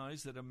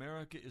recognize that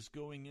America is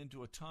going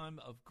into a time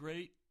of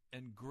great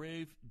and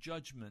grave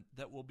judgment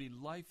that will be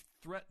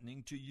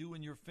life-threatening to you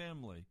and your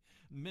family.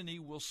 Many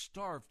will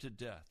starve to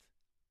death.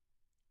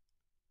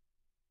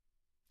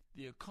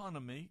 The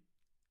economy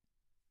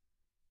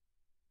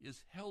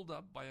is held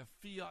up by a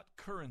fiat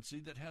currency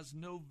that has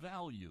no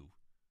value.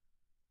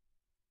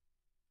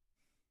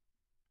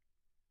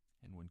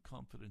 And when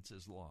confidence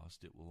is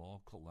lost, it will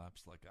all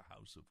collapse like a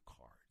house of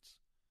cards.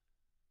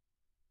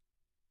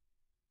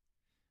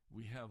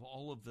 We have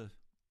all of the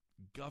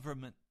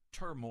government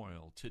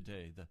turmoil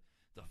today, the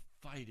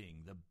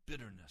fighting, the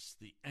bitterness,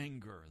 the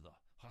anger, the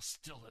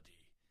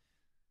hostility,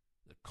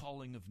 the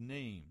calling of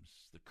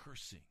names, the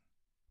cursing.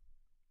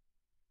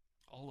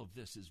 All of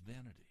this is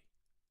vanity.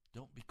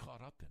 Don't be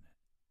caught up in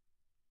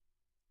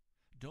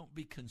it. Don't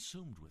be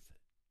consumed with it.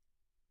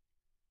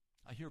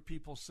 I hear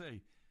people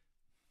say,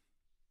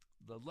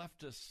 the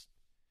leftists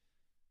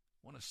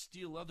want to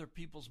steal other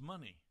people's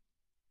money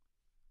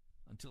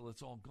until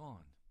it's all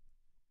gone.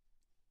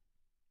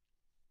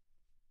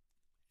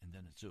 And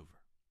then it's over.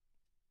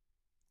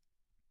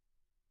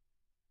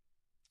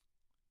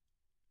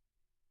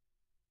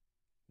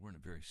 We're in a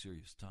very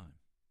serious time.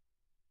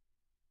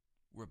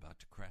 We're about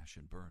to crash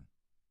and burn.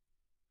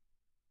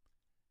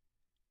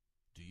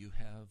 Do you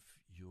have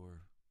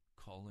your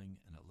calling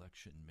and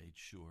election made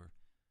sure?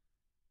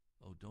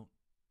 Oh, don't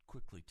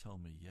quickly tell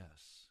me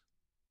yes.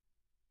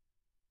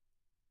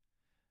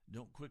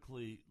 Don't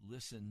quickly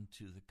listen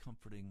to the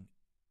comforting,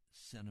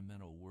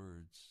 sentimental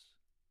words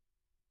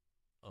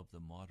of the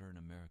modern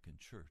American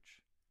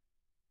church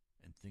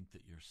and think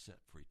that you're set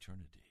for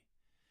eternity.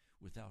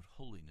 Without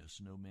holiness,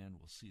 no man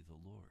will see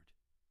the Lord.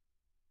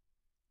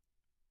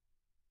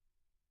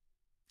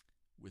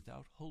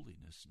 Without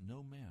holiness,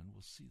 no man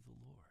will see the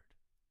Lord.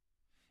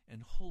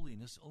 And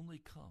holiness only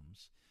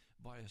comes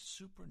by a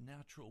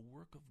supernatural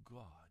work of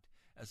God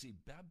as he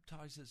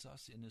baptizes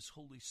us in his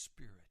Holy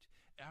Spirit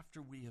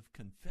after we have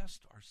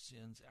confessed our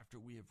sins, after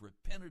we have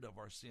repented of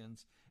our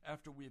sins,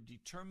 after we have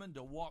determined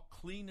to walk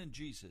clean in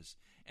Jesus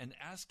and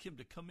ask him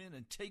to come in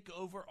and take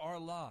over our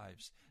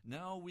lives.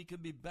 Now we can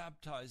be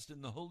baptized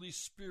in the Holy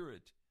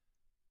Spirit.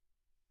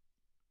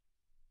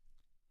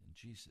 And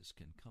Jesus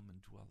can come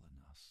and dwell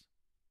in us.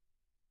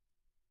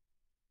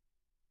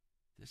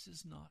 This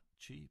is not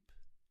cheap.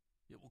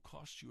 It will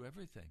cost you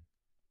everything.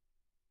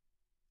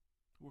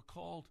 We're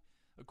called,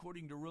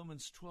 according to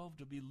Romans 12,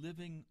 to be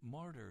living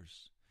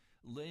martyrs,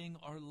 laying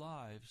our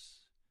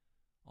lives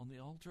on the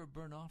altar of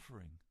burnt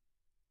offering,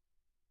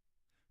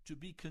 to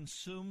be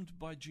consumed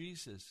by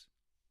Jesus.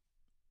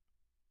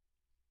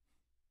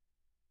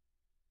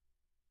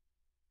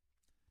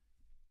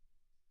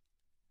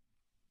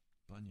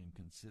 Bunyan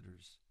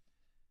considers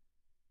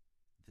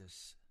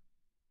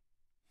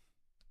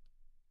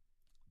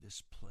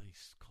this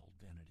place called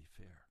Vanity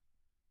Fair.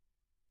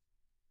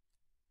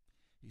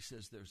 He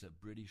says there's a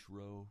British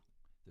row,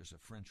 there's a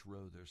French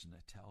row, there's an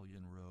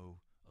Italian row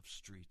of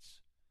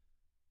streets.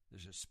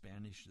 There's a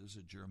Spanish, there's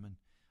a German.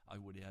 I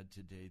would add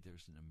today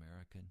there's an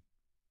American.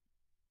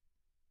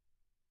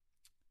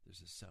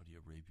 There's a Saudi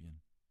Arabian.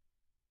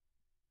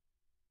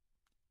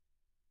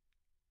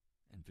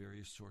 And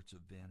various sorts of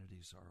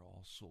vanities are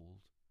all sold.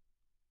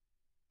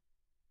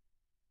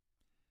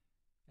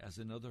 As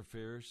in other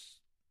fairs,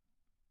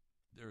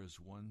 there is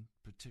one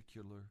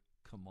particular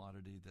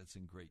commodity that's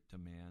in great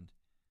demand,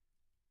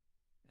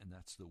 and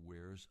that's the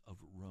wares of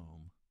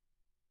Rome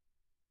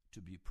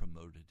to be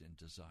promoted and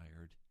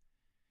desired.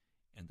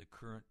 And the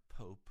current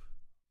Pope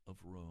of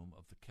Rome,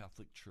 of the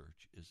Catholic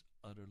Church, is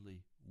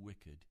utterly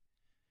wicked.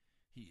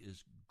 He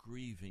is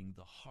grieving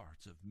the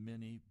hearts of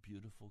many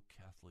beautiful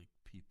Catholic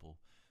people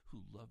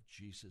who love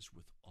Jesus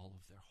with all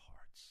of their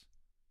hearts.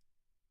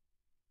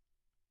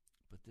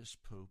 But this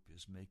Pope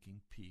is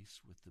making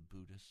peace with the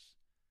Buddhists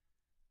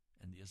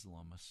and the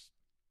Islamists,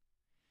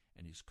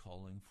 and he's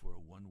calling for a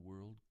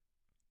one-world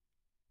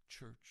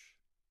church.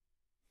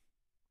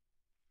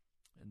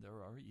 And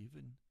there are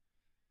even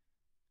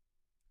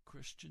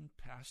Christian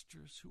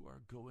pastors who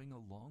are going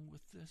along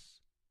with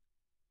this,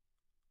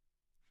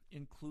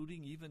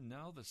 including even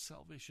now the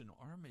Salvation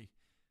Army.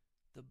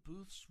 The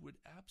Booths would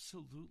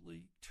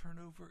absolutely turn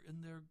over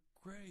in their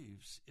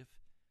graves if,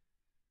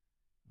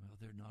 well,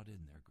 they're not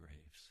in their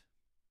graves.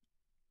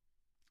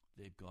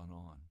 They've gone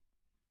on,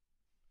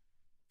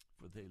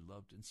 for they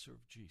loved and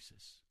served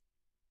Jesus.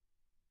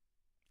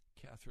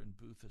 Catherine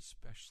Booth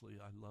especially,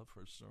 I love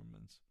her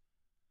sermons.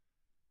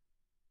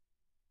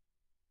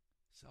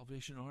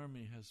 Salvation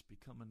Army has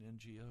become an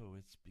NGO.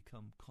 It's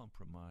become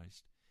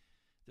compromised.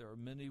 There are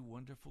many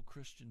wonderful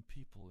Christian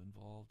people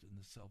involved in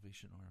the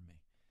Salvation Army,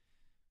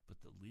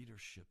 but the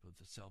leadership of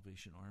the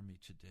Salvation Army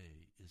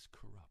today is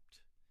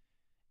corrupt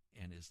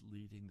and is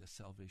leading the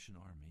Salvation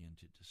Army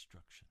into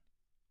destruction.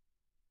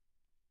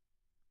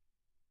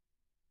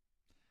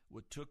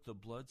 What took the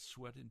blood,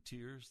 sweat, and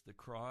tears, the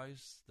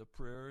cries, the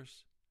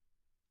prayers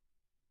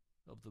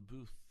of the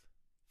Booth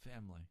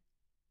family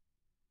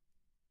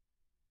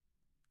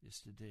is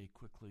today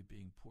quickly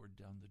being poured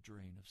down the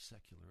drain of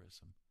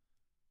secularism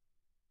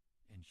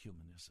and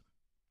humanism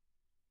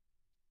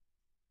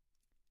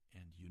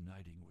and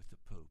uniting with the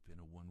Pope in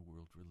a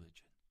one-world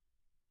religion.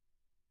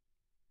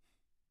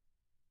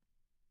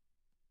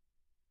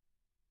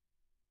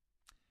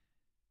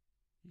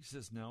 He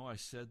says, "Now I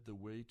said the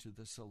way to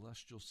the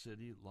celestial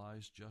city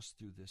lies just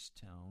through this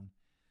town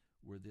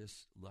where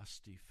this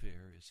lusty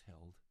fair is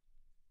held.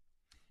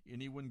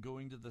 Anyone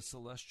going to the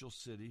celestial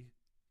city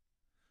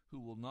who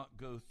will not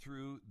go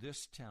through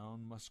this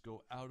town must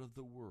go out of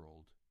the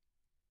world.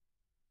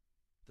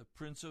 The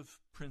Prince of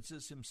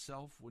Princes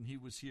himself, when he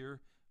was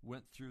here,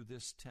 went through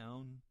this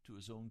town to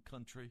his own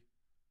country.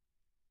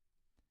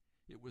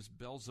 It was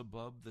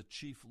Beelzebub, the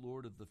chief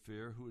lord of the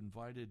fair, who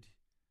invited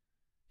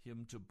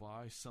him to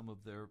buy some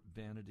of their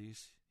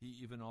vanities. He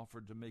even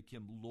offered to make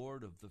him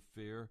lord of the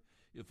fair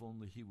if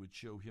only he would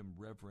show him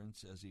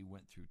reverence as he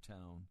went through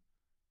town.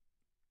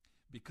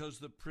 Because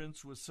the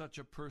prince was such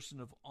a person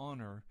of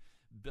honor,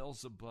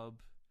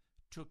 Beelzebub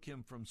took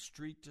him from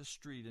street to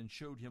street and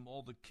showed him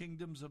all the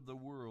kingdoms of the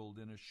world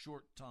in a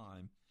short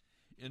time,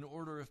 in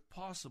order, if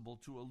possible,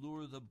 to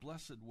allure the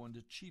Blessed One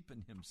to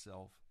cheapen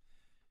himself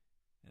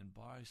and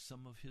buy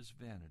some of his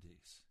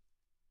vanities.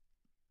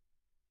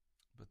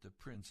 But the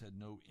prince had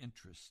no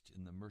interest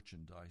in the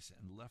merchandise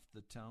and left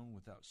the town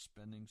without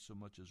spending so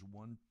much as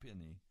 1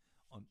 penny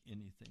on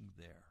anything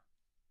there.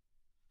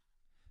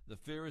 The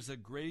fair is a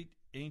great,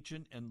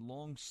 ancient, and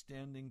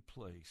long-standing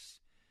place.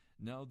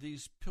 Now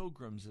these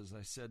pilgrims, as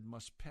I said,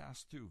 must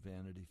pass through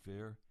Vanity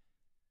Fair."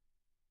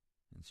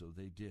 And so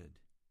they did.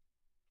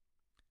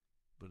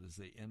 But as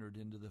they entered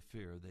into the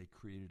fair, they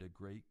created a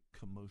great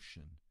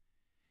commotion,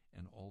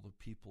 and all the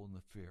people in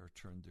the fair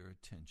turned their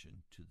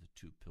attention to the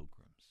 2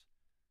 pilgrims.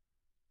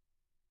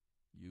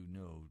 You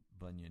know,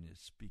 Bunyan is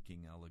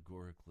speaking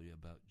allegorically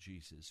about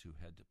Jesus, who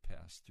had to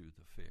pass through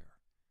the fair.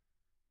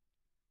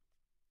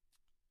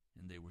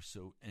 And they were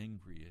so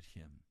angry at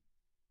him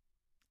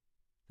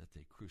that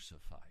they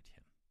crucified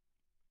him.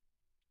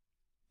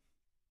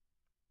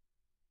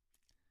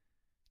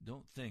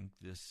 Don't think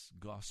this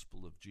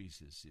gospel of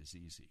Jesus is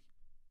easy.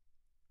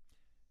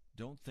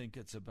 Don't think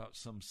it's about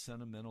some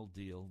sentimental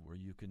deal where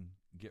you can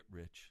get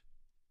rich,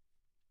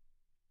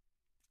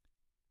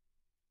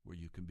 where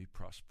you can be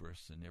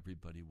prosperous and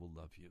everybody will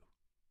love you.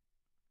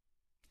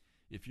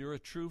 If you're a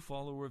true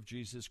follower of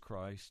Jesus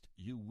Christ,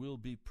 you will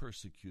be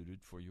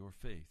persecuted for your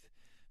faith,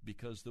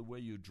 because the way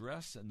you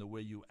dress and the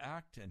way you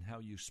act and how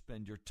you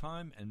spend your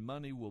time and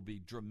money will be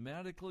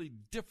dramatically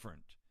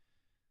different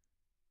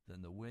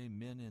than the way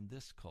men in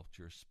this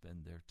culture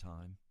spend their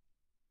time.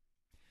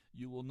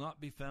 You will not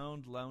be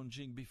found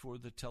lounging before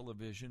the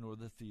television or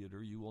the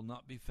theater. You will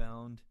not be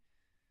found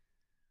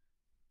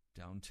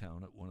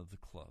downtown at one of the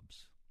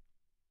clubs.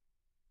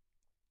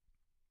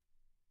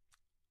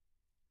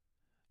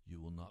 You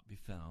will not be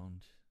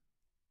found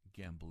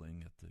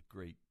gambling at the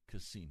great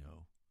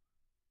casino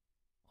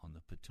on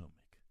the Potomac.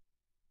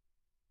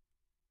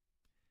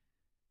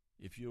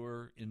 If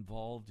you're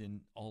involved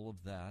in all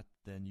of that,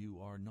 then you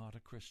are not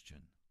a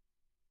Christian.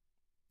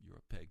 You're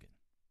a pagan.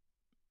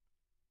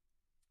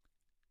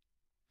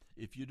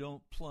 If you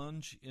don't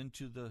plunge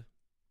into the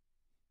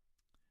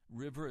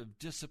river of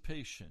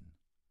dissipation,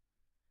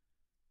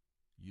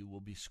 you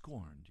will be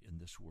scorned in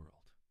this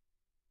world.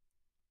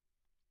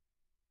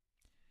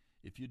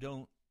 If you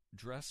don't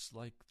dress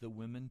like the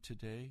women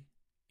today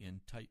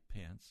in tight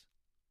pants,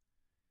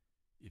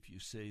 if you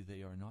say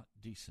they are not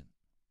decent,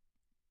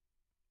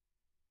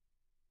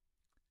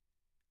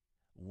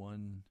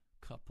 one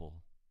couple,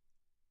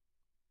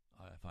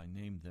 if I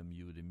named them,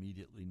 you would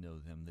immediately know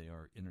them. They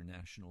are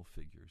international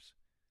figures.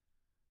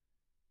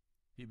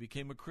 He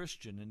became a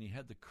Christian, and he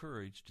had the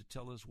courage to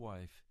tell his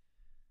wife,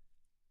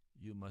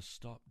 "You must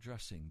stop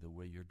dressing the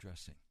way you're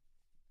dressing.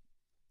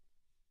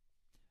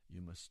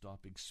 You must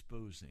stop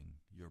exposing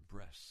your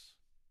breasts.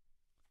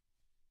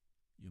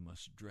 You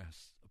must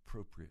dress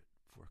appropriate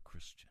for a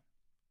Christian."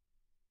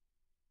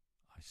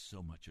 I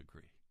so much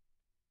agree.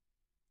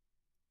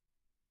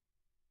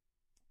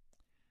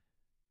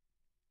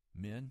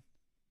 Men,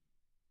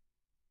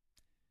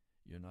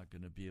 you're not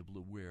going to be able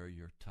to wear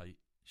your tight,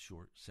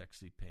 short,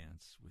 sexy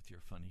pants with your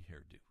funny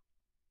hairdo,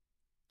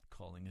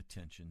 calling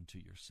attention to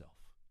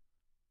yourself.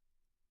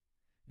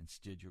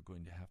 Instead, you're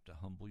going to have to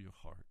humble your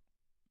heart.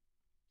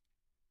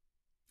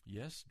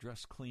 Yes,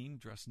 dress clean,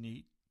 dress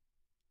neat,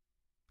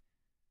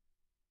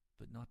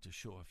 but not to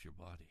show off your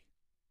body,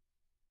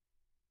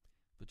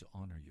 but to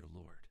honor your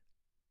Lord.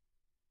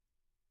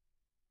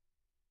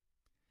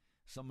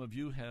 Some of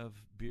you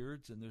have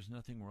beards, and there's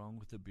nothing wrong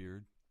with a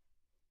beard.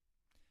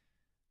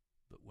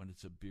 But when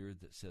it's a beard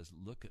that says,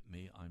 "Look at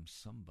me, I'm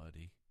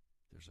somebody,"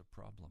 there's a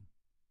problem.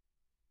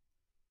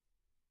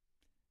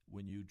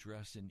 When you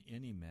dress in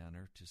any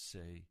manner to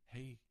say,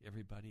 "Hey,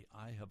 everybody,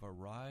 I have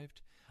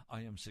arrived,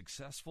 I am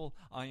successful,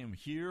 I am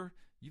here,"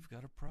 you've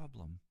got a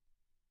problem.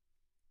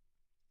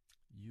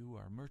 You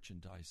are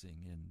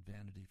merchandising in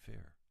Vanity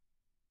Fair.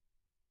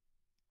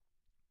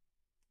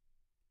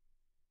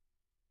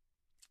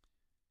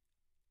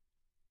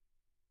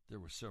 There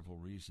were several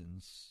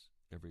reasons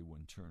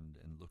everyone turned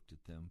and looked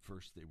at them.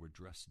 First, they were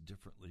dressed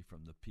differently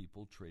from the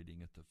people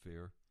trading at the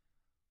fair.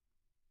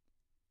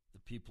 The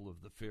people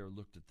of the fair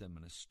looked at them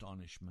in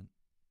astonishment.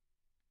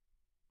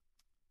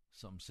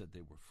 Some said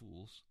they were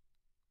fools.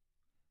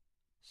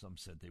 Some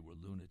said they were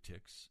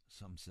lunatics.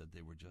 Some said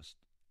they were just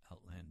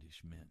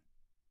outlandish men.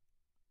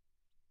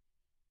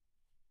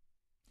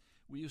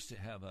 We used to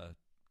have a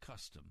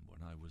custom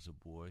when I was a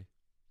boy.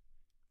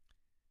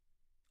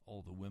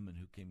 All the women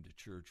who came to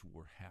church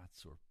wore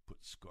hats or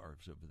put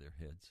scarves over their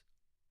heads.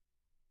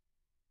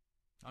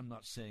 I'm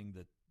not saying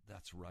that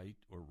that's right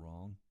or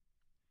wrong,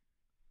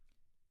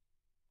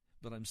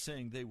 but I'm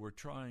saying they were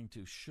trying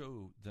to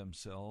show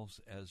themselves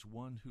as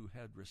one who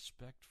had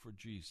respect for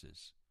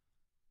Jesus,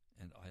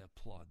 and I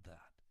applaud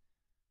that.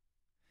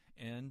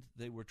 And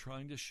they were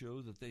trying to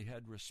show that they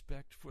had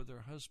respect for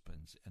their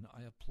husbands, and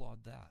I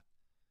applaud that.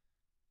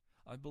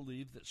 I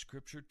believe that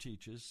Scripture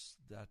teaches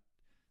that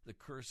the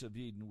curse of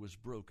Eden was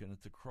broken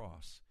at the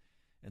cross,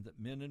 and that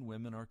men and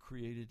women are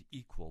created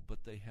equal,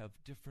 but they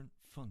have different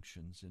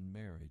functions in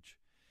marriage.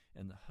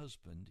 And the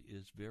husband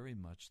is very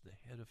much the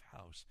head of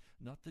house,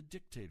 not the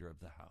dictator of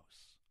the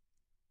house.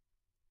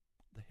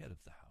 The head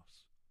of the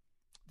house,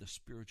 the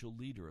spiritual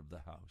leader of the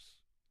house.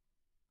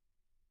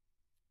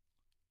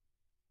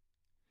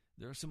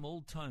 There are some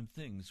old-time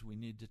things we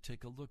need to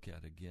take a look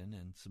at again,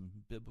 and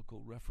some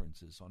biblical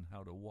references on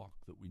how to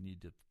walk that we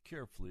need to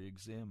carefully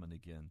examine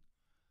again.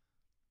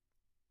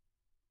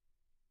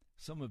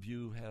 Some of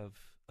you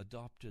have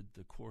adopted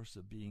the course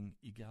of being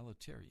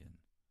egalitarian.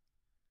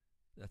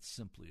 That's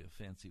simply a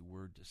fancy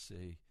word to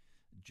say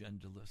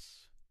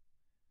genderless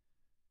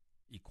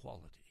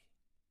equality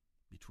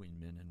between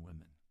men and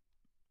women,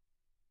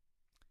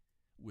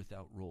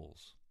 without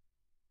roles.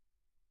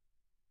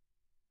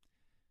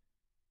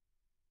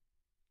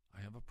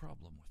 I have a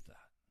problem with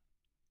that.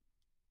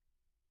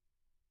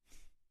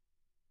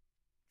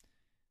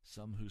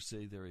 Some who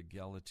say they're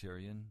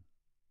egalitarian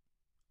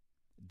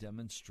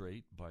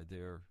demonstrate by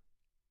their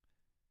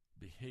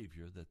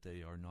behavior that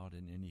they are not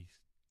in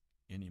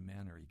any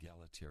manner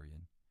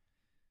egalitarian,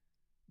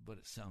 but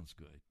it sounds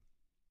good.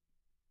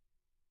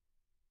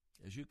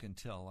 As you can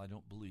tell, I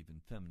don't believe in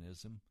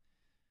feminism.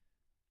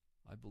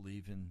 I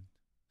believe in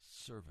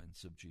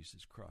servants of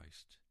Jesus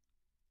Christ,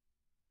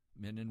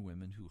 men and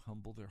women who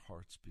humble their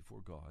hearts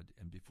before God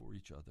and before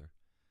each other,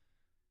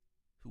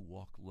 who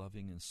walk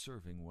loving and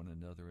serving one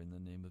another in the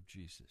name of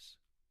Jesus,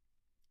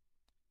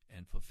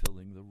 and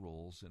fulfilling the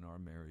roles in our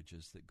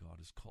marriages that God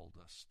has called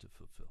us to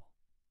fulfill.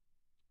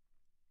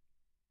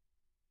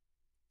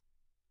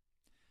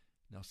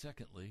 Now,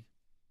 secondly,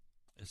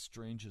 as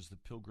strange as the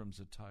pilgrims'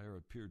 attire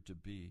appeared to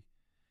be,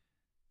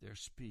 their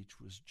speech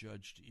was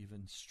judged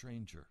even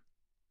stranger.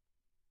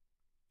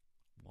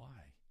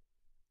 Why?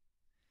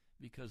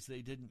 Because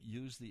they didn't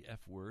use the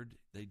F word,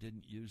 they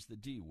didn't use the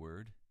D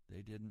word,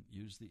 They didn't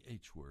use the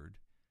H word.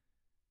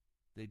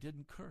 They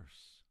didn't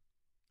curse.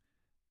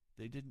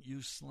 They didn't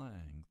use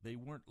slang. They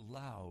weren't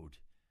loud.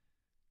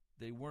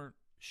 They weren't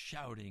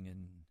shouting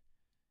and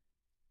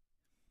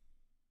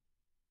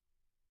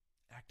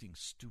acting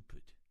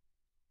stupid.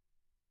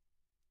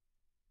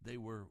 They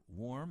were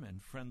warm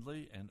and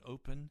friendly and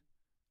open,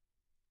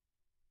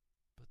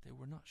 but they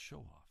were not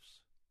show-offs.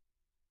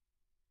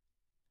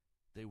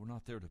 They were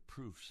not there to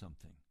prove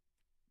something.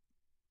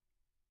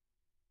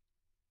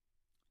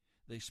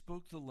 They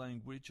spoke the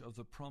language of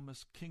the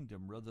promised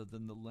kingdom rather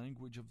than the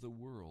language of the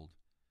world,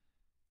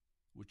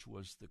 which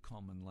was the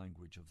common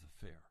language of the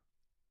fair.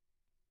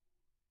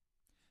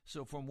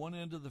 So from one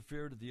end of the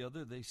fair to the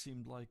other, they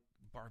seemed like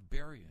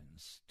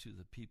barbarians to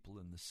the people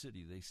in the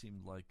city. They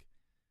seemed like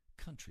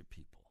country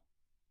people.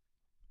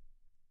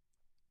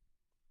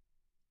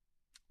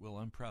 Well,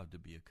 I'm proud to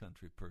be a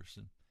country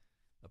person,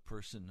 a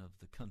person of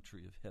the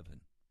country of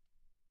heaven.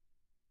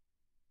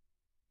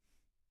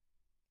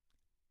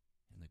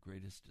 And the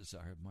greatest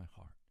desire of my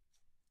heart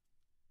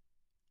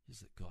is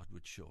that God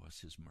would show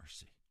us his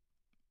mercy.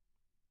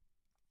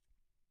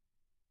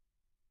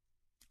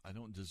 I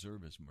don't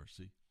deserve his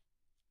mercy.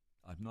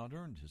 I've not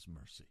earned his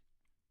mercy.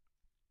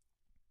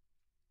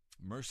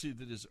 Mercy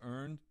that is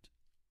earned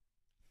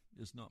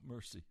is not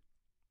mercy.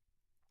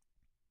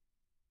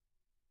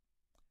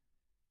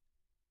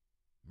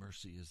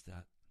 Mercy is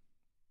that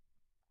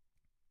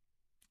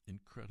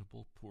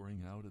incredible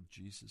pouring out of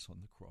Jesus on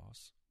the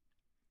cross,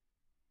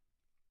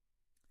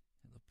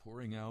 and the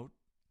pouring out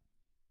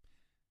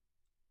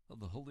of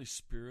the Holy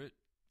Spirit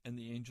and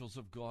the angels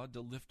of God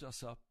to lift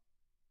us up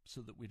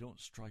so that we don't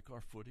strike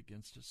our foot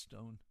against a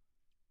stone.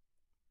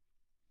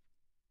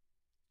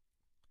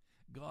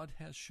 God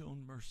has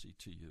shown mercy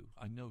to you.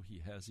 I know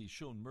he has. He's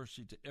shown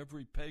mercy to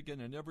every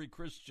pagan and every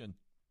Christian.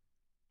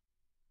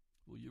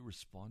 Will you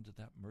respond to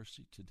that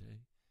mercy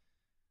today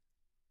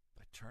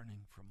by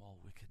turning from all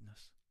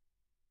wickedness?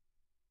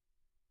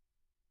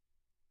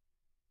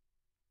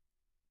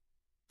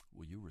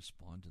 Will you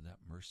respond to that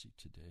mercy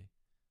today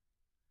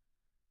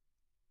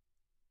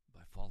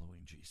by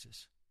following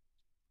Jesus?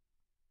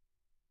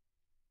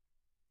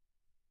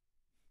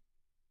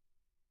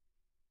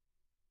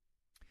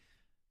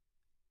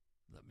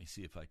 Let me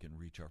see if I can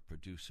reach our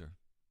producer.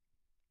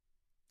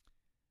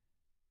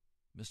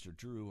 Mr.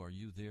 Drew, are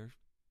you there?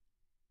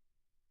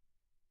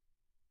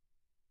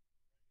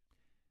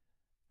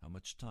 How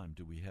much time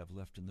do we have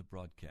left in the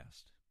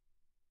broadcast?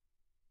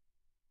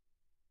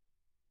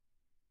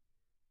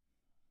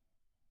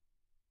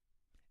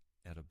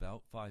 At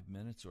about 5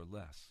 minutes or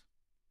less.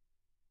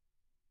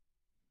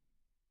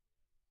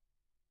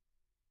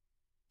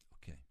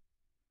 Okay.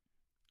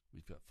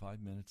 We've got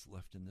 5 minutes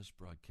left in this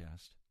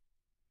broadcast.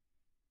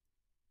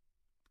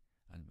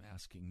 I'm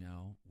asking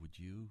now, would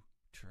you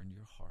turn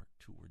your heart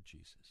toward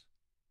Jesus?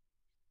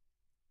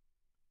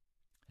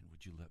 And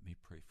would you let me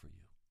pray for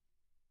you?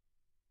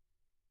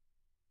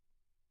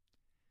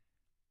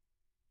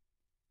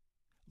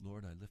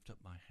 Lord, I lift up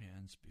my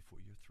hands before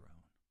your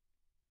throne.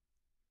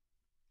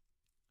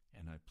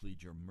 And I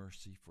plead your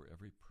mercy for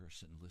every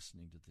person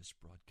listening to this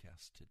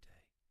broadcast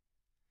today.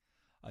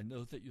 I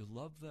know that you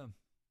love them.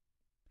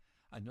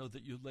 I know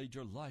that you laid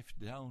your life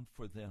down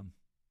for them.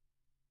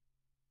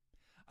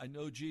 I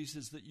know,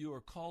 Jesus, that you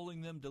are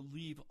calling them to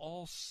leave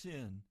all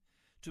sin,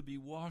 to be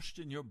washed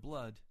in your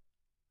blood,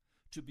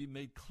 to be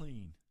made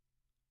clean.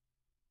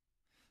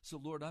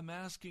 So, Lord, I'm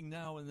asking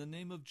now in the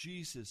name of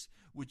Jesus,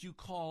 would you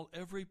call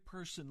every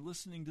person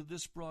listening to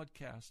this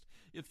broadcast,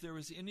 if there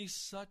is any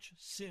such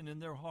sin in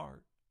their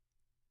heart,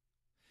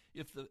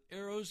 if the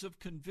arrows of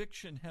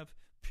conviction have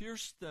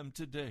pierced them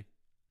today,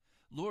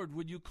 Lord,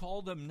 would you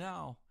call them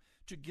now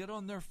to get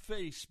on their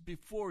face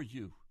before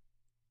you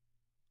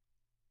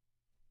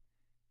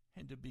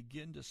and to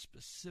begin to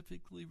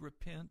specifically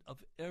repent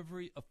of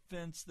every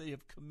offense they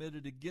have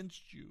committed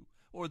against you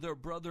or their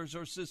brothers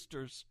or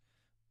sisters,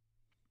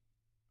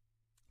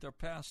 their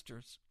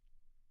pastors,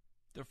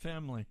 their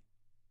family.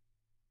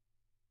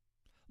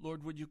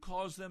 Lord, would you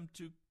cause them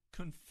to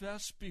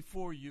confess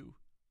before you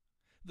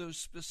those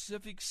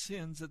specific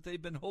sins that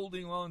they've been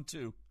holding on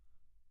to?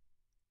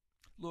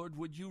 Lord,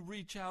 would you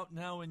reach out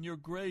now in your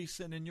grace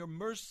and in your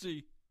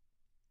mercy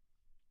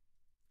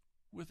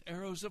with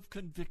arrows of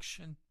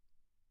conviction?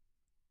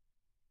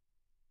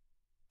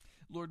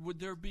 Lord, would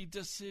there be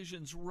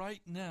decisions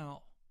right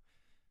now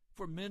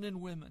for men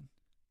and women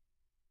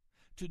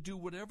to do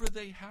whatever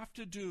they have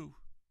to do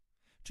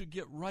to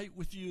get right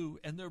with you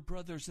and their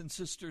brothers and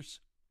sisters?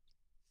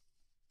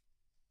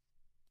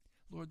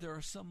 Lord, there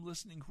are some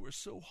listening who are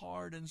so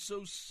hard and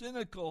so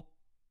cynical,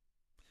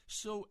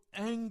 so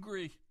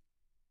angry.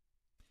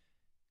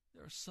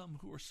 There are some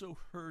who are so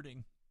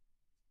hurting,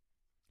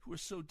 who are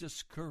so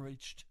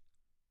discouraged,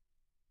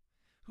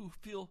 who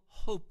feel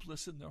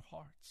hopeless in their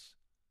hearts.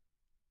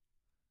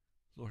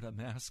 Lord, I'm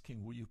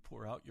asking, will you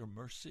pour out your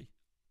mercy?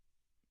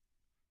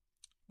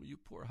 Will you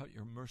pour out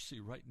your mercy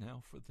right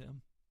now for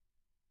them?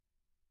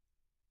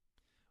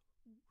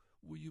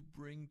 Will you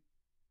bring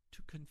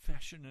to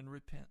confession and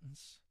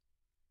repentance?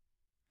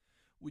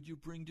 would you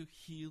bring to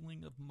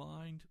healing of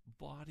mind,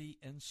 body,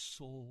 and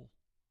soul?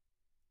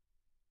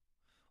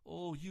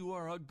 Oh, you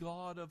are a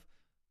God of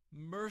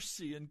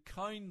mercy and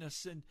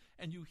kindness, and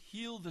you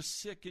heal the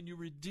sick and you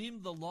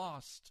redeem the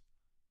lost.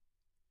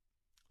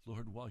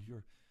 Lord, while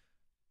your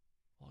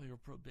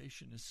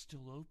probation is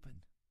still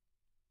open,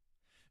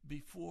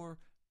 before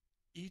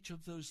each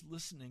of those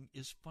listening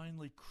is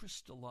finally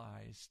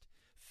crystallized,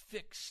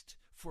 fixed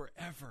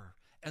forever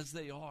as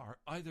they are,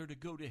 either to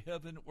go to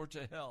heaven or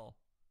to hell,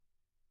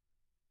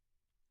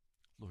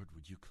 Lord,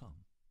 would you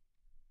come?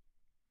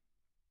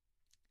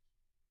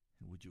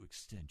 And would you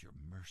extend your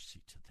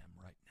mercy to them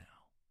right now?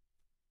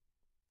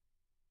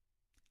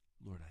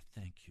 Lord, I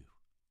thank you.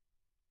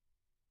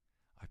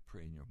 I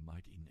pray in your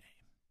mighty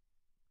name.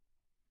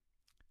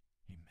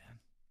 Amen.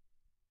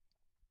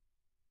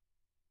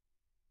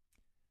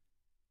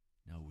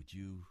 Now, would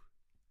you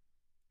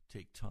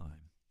take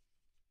time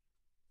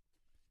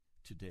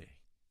today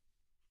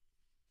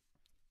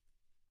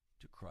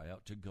to cry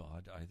out to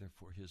God either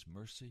for his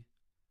mercy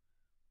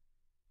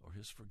or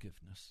his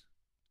forgiveness?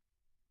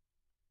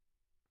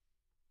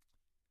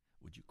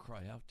 Would you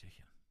cry out to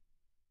him?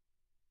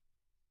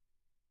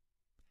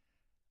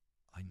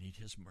 I need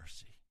his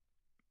mercy.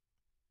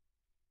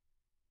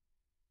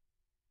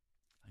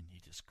 I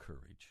need his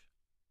courage.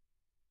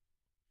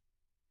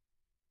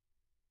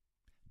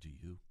 Do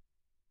you?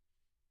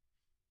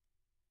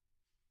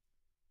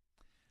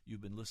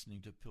 You've been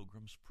listening to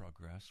Pilgrim's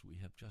Progress. We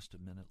have just a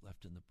minute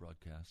left in the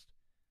broadcast.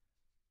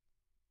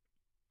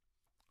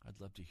 I'd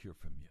love to hear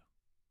from you.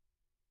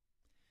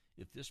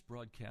 If this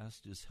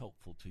broadcast is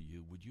helpful to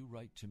you, would you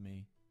write to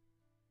me?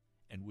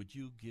 And would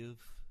you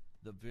give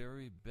the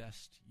very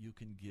best you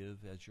can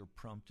give as you're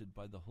prompted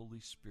by the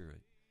Holy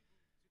Spirit,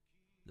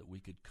 that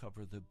we could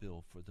cover the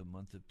bill for the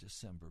month of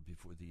December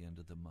before the end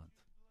of the month?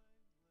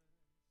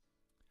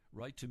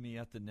 Write to me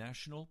at the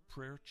National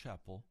Prayer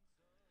Chapel,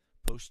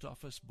 Post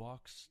Office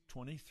Box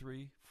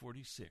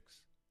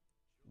 2346,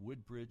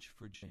 Woodbridge,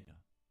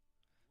 Virginia,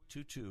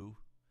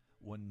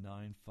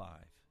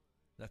 22195.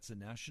 That's the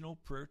National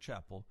Prayer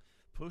Chapel,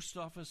 Post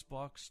Office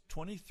Box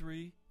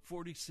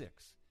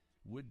 2346,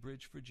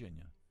 Woodbridge,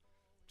 Virginia,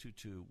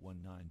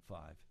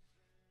 22195.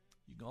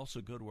 You can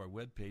also go to our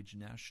webpage,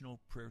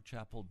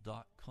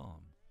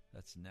 nationalprayerchapel.com.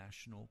 That's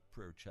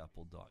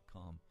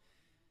nationalprayerchapel.com.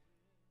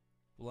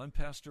 Well, I'm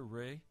Pastor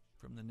Ray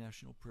from the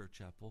National Prayer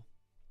Chapel.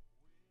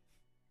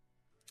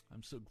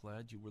 I'm so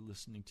glad you were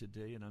listening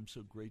today, and I'm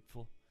so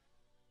grateful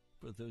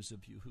for those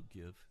of you who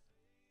give.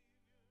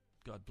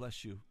 God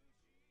bless you.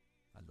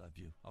 I love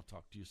you. I'll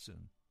talk to you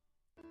soon.